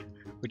chicken,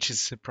 which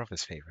is her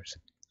brother's favourite,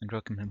 and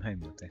welcome him home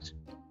with it.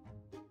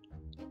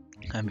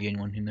 I'm the only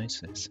one who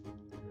knows this,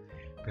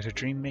 but her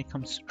dream may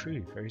come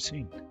true very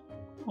soon.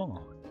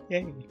 Oh,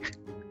 yay!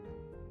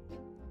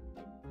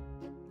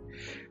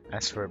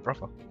 As for her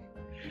brother,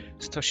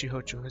 Satoshi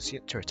Hojo has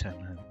yet to return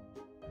home.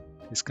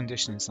 His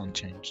condition is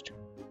unchanged.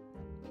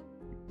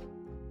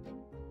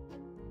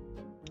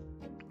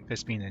 If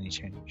there's been any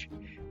change,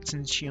 it's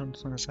in Shion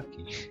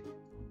Sonozaki.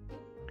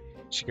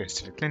 She goes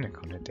to the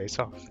clinic on her days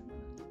off.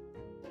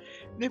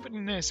 Nobody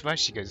knows why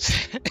she goes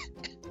there,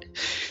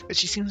 but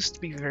she seems to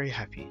be very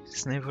happy,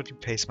 so nobody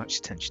pays much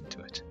attention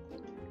to it.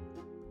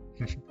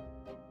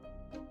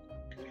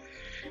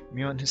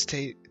 Mion has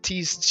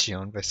teased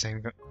Shion by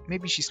saying that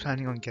maybe she's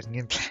planning on getting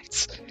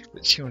implants,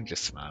 but Shion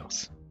just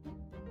smiles.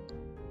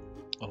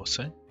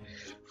 Also,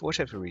 for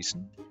whatever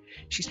reason,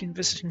 she's been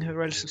visiting her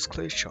relative's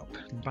clothes shop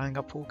and buying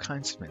up all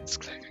kinds of men's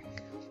clothing.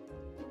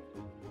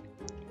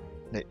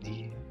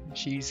 Lately,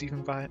 she's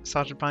even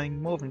started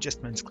buying more than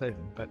just men's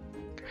clothing, but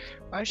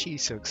why is she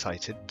so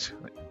excited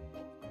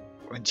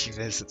when she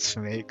visits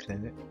the maid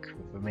clinic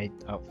with a maid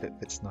outfit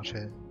that's not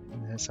in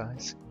her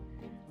size?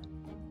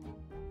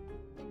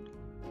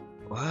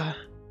 What?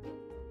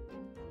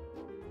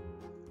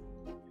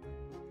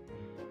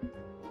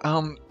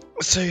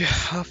 So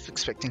half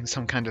expecting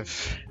some kind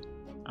of,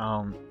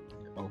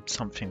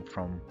 something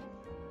from,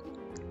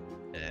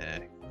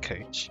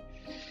 Coach.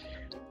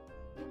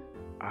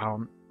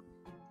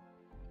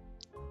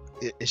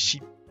 Is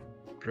she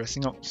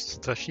dressing up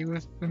Satoshi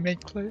with the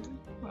maid clothing?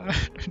 I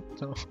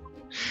don't know.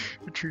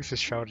 The truth is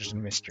shrouded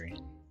in mystery.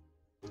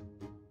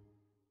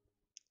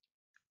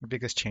 The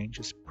biggest change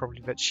is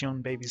probably that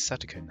Shion babies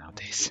Sadako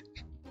nowadays.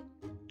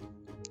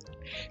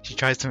 She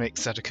tries to make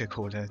Sadako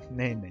call her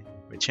Nene,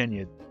 which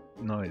only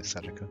annoys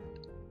Sadako.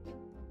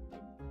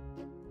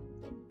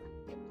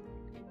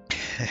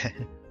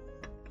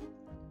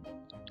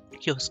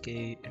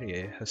 Kyosuke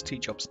Irie has two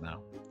jobs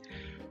now.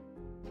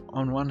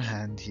 On one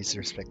hand, he's a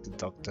respected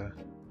doctor,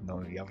 and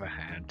on the other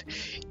hand,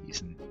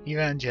 he's an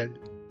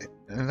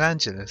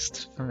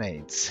evangelist for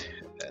maids.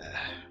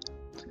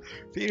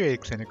 The Irie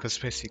clinic was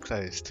supposed to be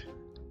closed.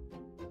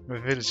 The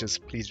villagers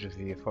pleaded with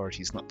the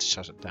authorities not to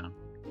shut it down.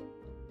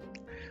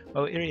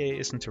 While Irie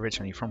isn't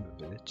originally from the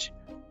village,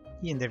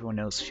 he and everyone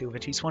else feel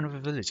that he's one of the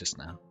villagers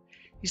now.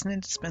 He's an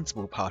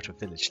indispensable part of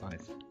village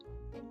life.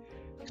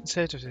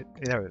 Conservative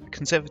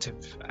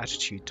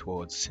attitude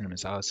towards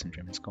Cinemazawa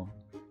syndrome is gone,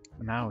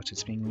 and now it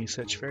is being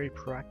researched very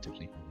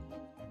proactively.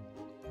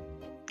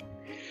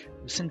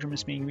 The syndrome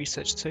is being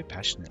researched so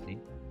passionately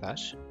that,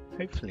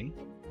 hopefully,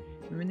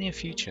 in the near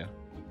future,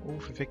 all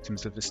the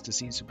victims of this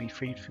disease will be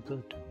freed for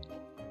good.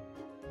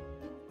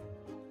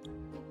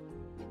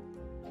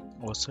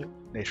 Also,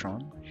 later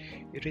on,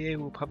 Irie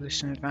will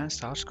publish an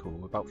advanced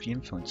article about the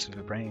influence of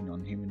the brain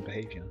on human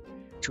behaviour,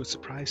 which will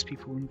surprise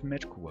people in the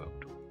medical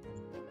world.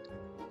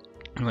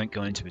 I won't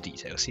go into the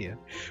details here,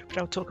 but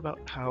I'll talk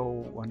about how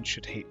one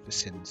should hate the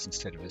sins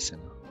instead of the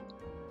sinner.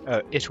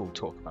 It will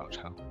talk about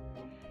how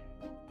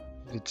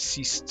the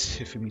deceased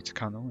Hifumi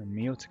Takano and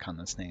Mio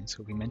Takano's names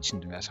will be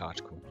mentioned in that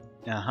article.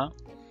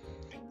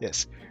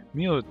 Yes,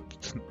 Mio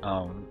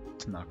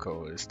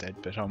Tanako is dead,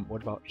 but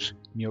what about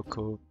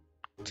Miyoko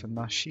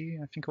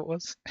Tanashi, I think it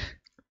was?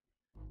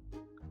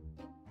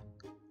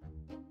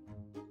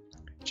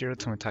 Jiro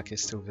Tomitake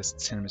still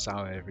visits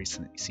Cinemazawa every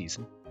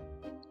season.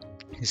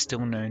 He's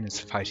still known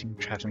as a fighting,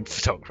 travelling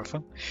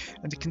photographer,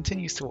 and he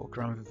continues to walk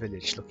around the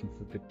village looking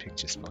for good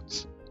picture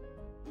spots.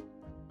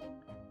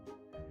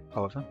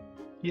 However,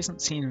 he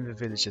isn't seen in the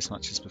village as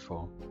much as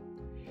before.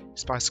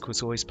 His bicycle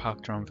is always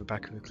parked around the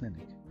back of the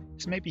clinic,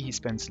 so maybe he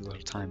spends a lot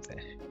of time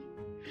there.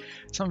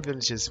 Some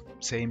villagers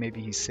say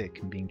maybe he's sick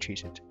and being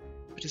treated,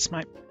 but his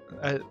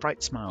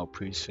bright smile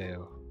proves they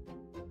are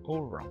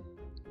all wrong.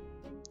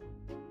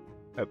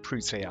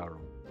 Proves they are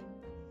wrong.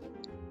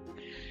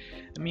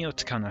 Emil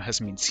Takano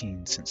hasn't been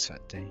seen since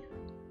that day.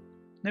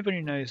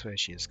 Nobody knows where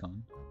she has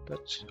gone,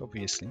 but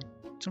obviously,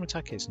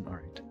 Tomitake isn't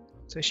worried,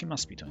 so she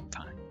must be doing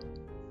fine.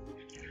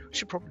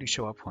 She'll probably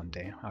show up one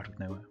day out of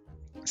nowhere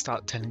and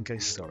start telling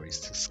ghost stories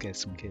to scare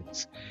some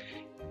kids.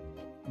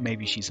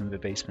 Maybe she's in the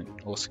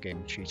basement also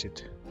getting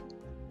treated,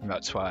 and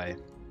that's why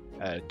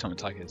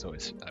Tomitake is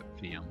always at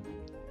the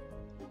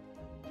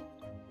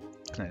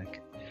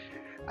clinic.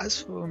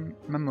 As for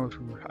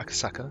Mamoru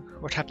Akasaka,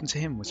 what happened to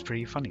him was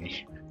pretty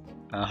funny.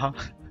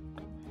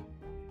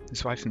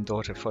 His wife and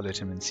daughter followed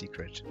him in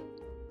secret.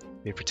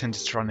 They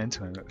pretended to run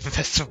into him at the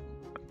festival.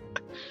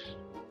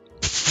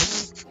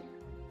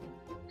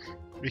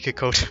 Rika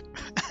called him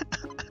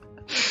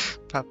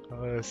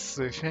Papa,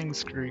 so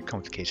things grew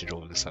complicated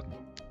all of a sudden.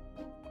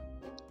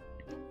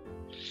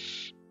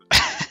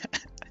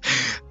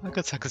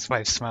 Akasaka's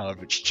wife smiled,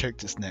 but she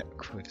choked his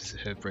neck with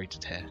her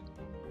braided hair.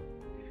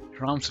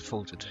 Her arms were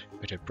folded,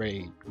 but her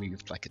braid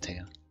weaved like a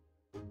tail.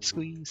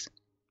 Squeeze.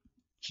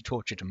 She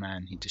tortured a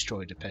man who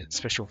destroyed a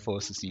special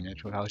forces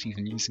unit without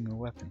even using a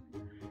weapon.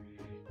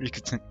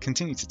 Rika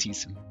continued to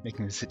tease him,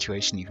 making the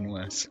situation even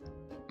worse.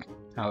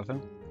 However,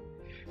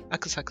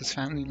 Akasaka's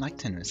family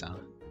liked Tenrizawa,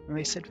 and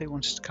they said they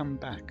wanted to come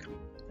back.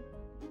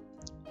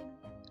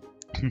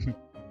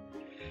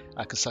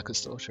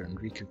 Akasaka's daughter and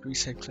Rika grew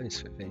so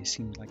close that they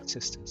seemed like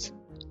sisters.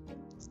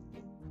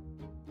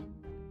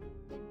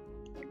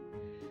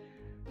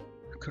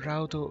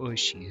 Kuraudo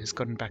Oishi has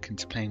gotten back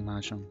into playing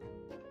mahjong.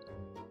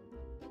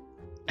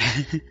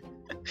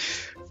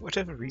 For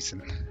whatever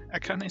reason,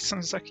 Akane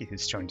Sonozaki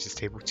has joined his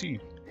table too.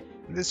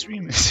 And there's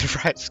rumours the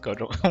Riot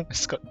Squad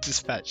almost got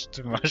dispatched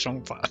to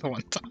mahjong bar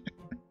one time.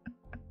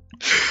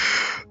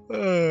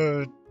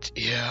 Oh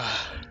dear.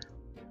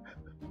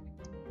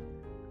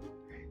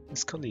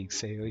 His colleagues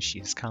say Oishi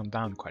has calmed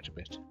down quite a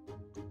bit.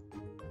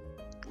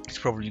 It's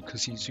probably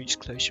because he's reached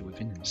closure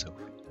within himself.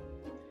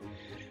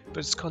 But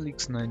his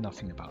colleagues know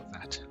nothing about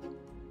that.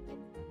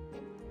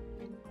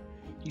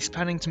 He's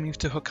planning to move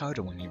to Hokkaido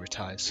when he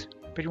retires,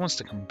 but he wants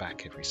to come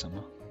back every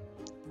summer.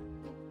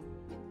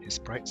 His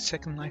bright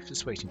second life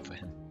is waiting for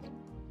him.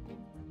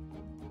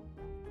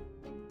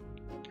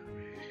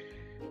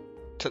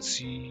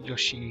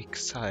 Tatsuyoshi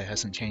Kasai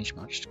hasn't changed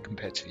much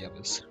compared to the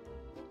others.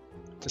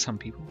 To some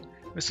people,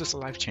 this was a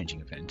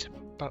life-changing event,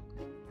 but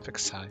for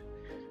Kasai,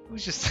 it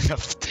was just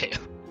another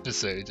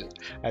episode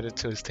added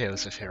to his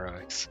tales of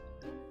heroics.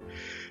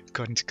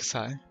 According to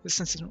Kasai, this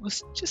incident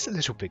was just a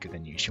little bigger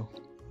than usual.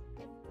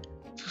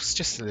 If it was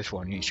just a little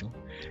unusual,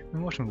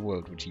 then what in the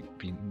world would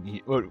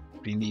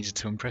be needed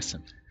to impress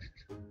him?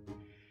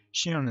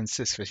 Shion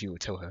insists that he will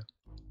tell her,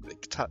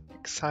 but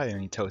Kasai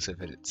only tells her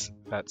that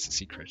that's a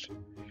secret.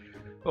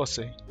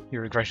 Also, he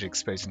regretted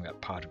exposing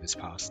that part of his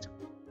past.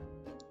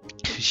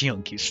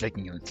 Shion keeps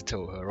begging him to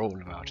tell her all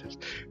about it,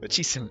 but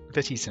he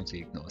simply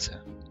ignores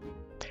her.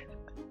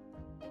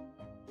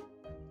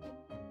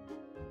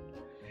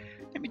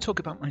 Let me talk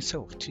about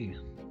myself too.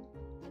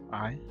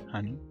 I,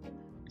 Hanu.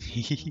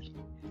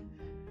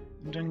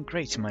 I'm doing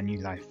great in my new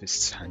life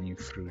as Hanu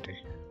Frude.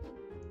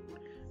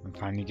 I'm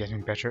finally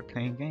getting better at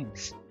playing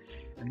games,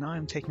 and now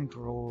I'm taking the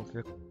role of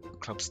the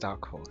club's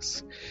dark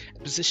horse, a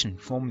position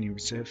formerly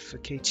reserved for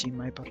Keiichi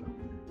Maibara.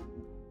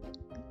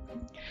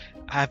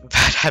 I have a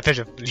bad habit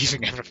of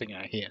believing everything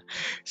I hear,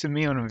 so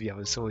Mion and the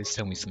others always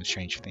tell me some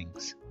strange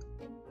things.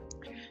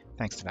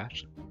 Thanks to that,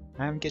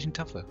 I am getting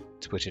tougher,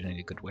 to put it in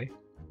a good way.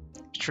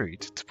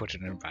 Shrewd, to put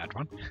it in a bad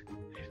one.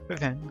 But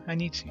then, I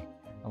need to,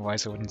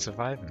 otherwise I wouldn't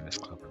survive in this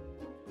club.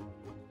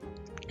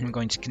 I'm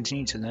going to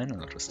continue to learn a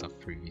lot of stuff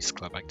through these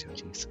club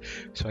activities,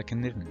 so I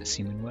can live in this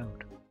human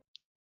world.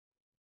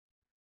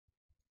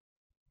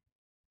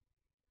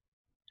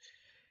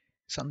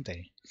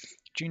 Sunday,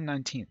 June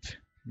 19th,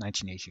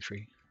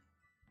 1983.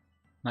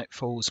 Night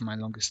falls on my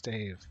longest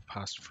day of the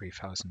past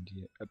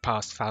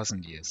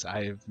 1,000 years.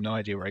 I have no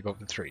idea where I got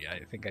the 3.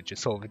 I think I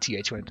just saw the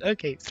TH went,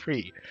 okay,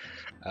 3.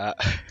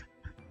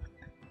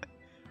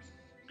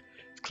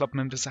 Club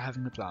members are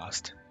having a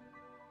blast.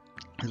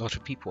 A lot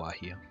of people are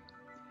here.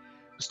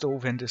 The stall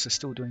vendors are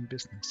still doing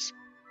business.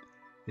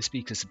 The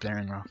speakers are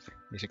blaring rough,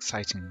 yet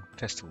exciting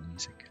festival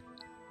music.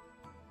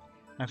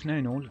 I've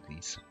known all of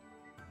these,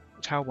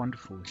 but how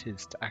wonderful it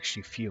is to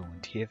actually feel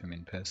and hear them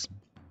in person.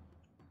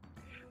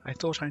 I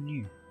thought I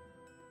knew.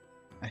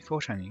 I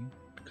thought I knew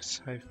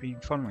because I've been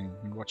following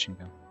and watching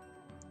them.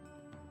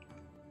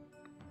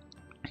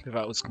 But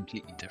that was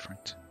completely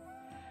different.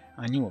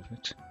 I knew of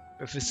it,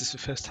 but this is the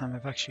first time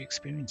I've actually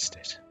experienced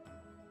it.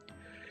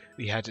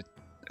 We had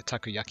a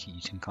takoyaki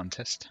eating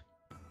contest.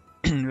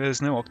 There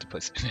was no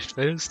octopus in it,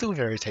 but it was still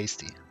very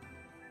tasty.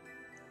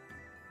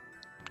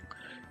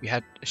 We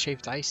had a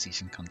shaved ice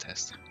eating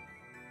contest.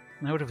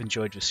 And I would have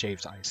enjoyed the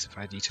shaved ice if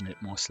I had eaten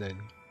it more slowly.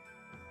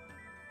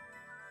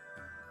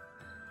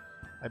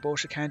 I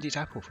bought a candied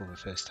apple for the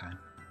first time.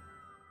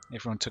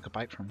 Everyone took a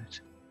bite from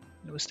it.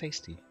 It was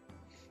tasty,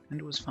 and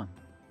it was fun.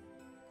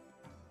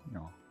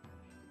 No.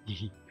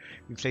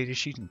 We played a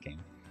shooting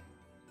game.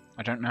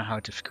 I don't know how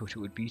difficult it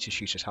would be to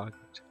shoot a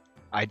target.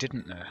 I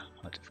didn't know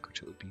how difficult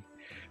it would be,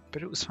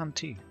 but it was fun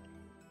too.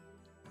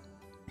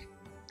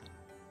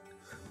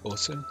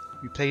 Also,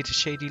 we played a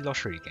shady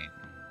lottery game.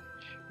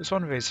 It was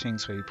one of those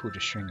things where you pulled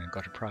a string and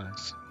got a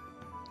prize.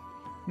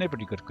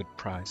 Nobody got a good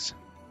prize.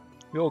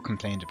 We all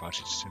complained about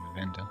it to the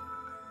vendor.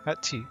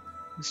 That too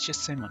was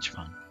just so much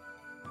fun.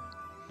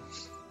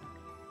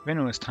 Then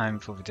it was time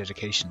for the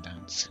dedication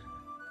dance.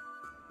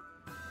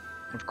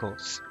 Of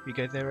course, we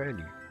go there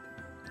early,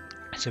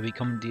 so we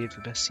commandeered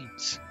the best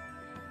seats.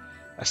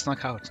 I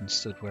snuck out and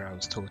stood where I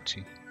was told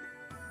to.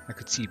 I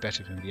could see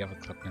better than the other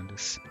club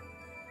members.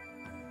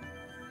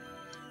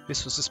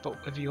 This was the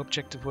spot where the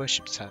object of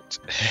worship sat.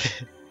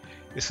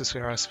 This was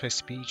where I was supposed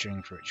to be during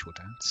the ritual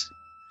dance.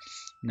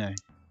 No,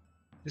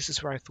 this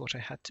is where I thought I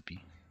had to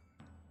be.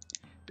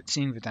 But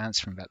seeing the dance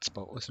from that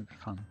spot wasn't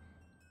fun.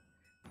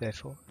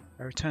 Therefore,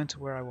 I returned to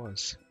where I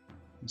was,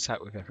 and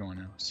sat with everyone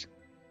else.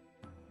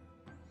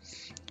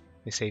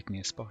 They saved me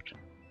a spot.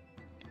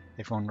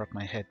 Everyone rubbed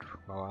my head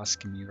while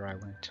asking me where I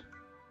went.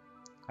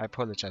 I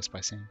apologized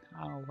by saying,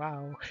 "Oh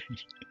wow."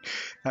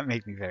 That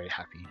made me very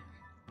happy.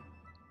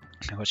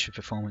 I watched the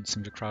performance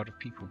in the crowd of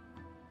people.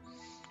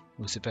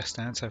 It was the best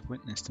dance I've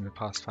witnessed in the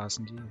past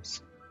 1,000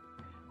 years.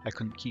 I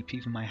couldn't keep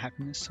even my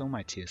happiness or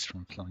my tears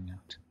from flowing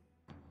out.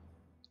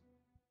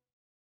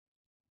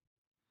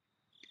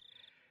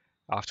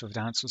 After the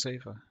dance was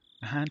over,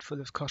 a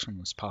handful of cotton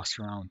was passed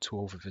around to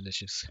all the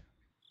villagers.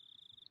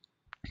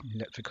 We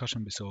let the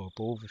cotton absorb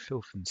all the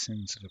filth and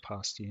sins of the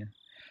past year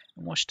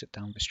and washed it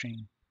down the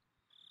stream.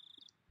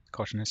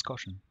 Cotton is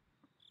cotton.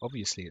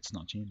 Obviously it's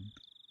not human.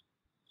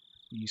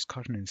 We use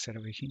cotton instead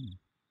of a human,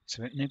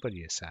 so that nobody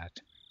is sad.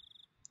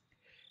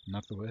 In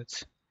other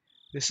words,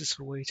 this is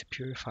the way to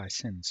purify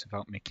sins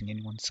without making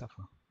anyone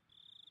suffer.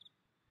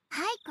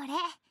 はい、これ。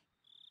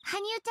羽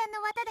生ちゃん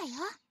の綿だよ。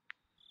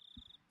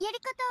やり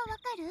方わ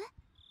かる？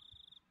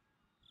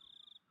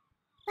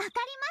わか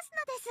ります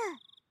ので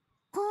す。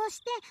こうし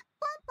て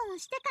ポンポン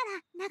してか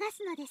ら流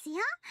すのですよ。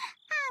あ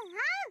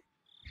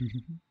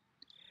んあん。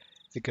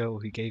The girl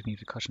who gave me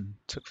the cotton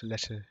took the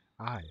letter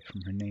I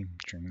from her name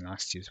during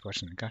last year's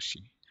Watem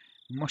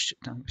and washed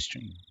it down the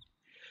stream.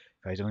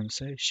 By doing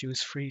so, she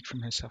was freed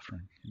from her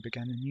suffering and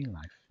began a new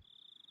life.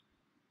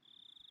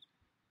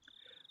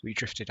 We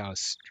drifted our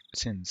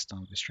sins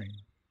down the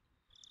stream.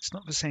 It's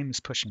not the same as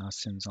pushing our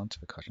sins onto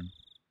the cotton.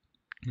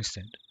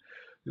 Instead,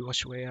 we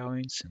wash away our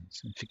own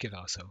sins and forgive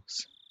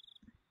ourselves.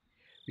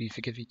 We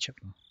forgive each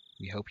other,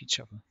 we help each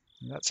other,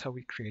 and that's how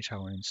we create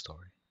our own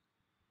story.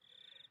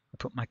 I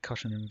put my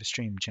cotton in the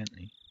stream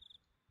gently.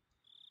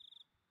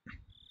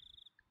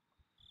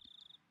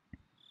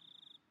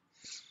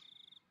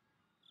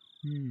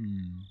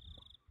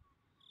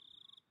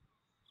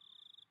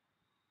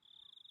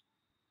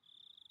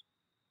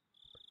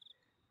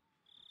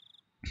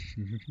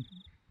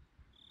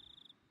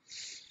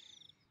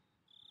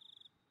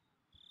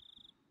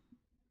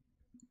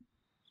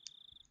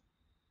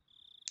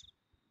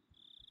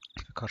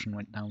 The cotton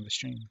went down the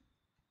stream,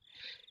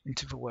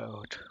 into the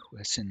world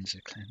where sins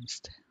are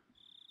cleansed.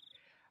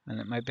 I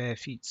let my bare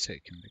feet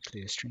soak in the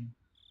clear stream.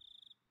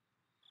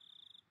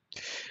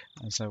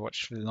 As I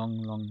watched the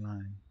long, long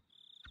line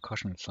of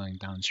cotton flowing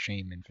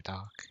downstream in the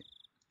dark,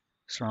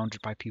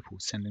 surrounded by people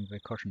sending their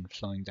cotton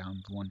flowing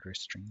down the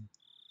wondrous stream.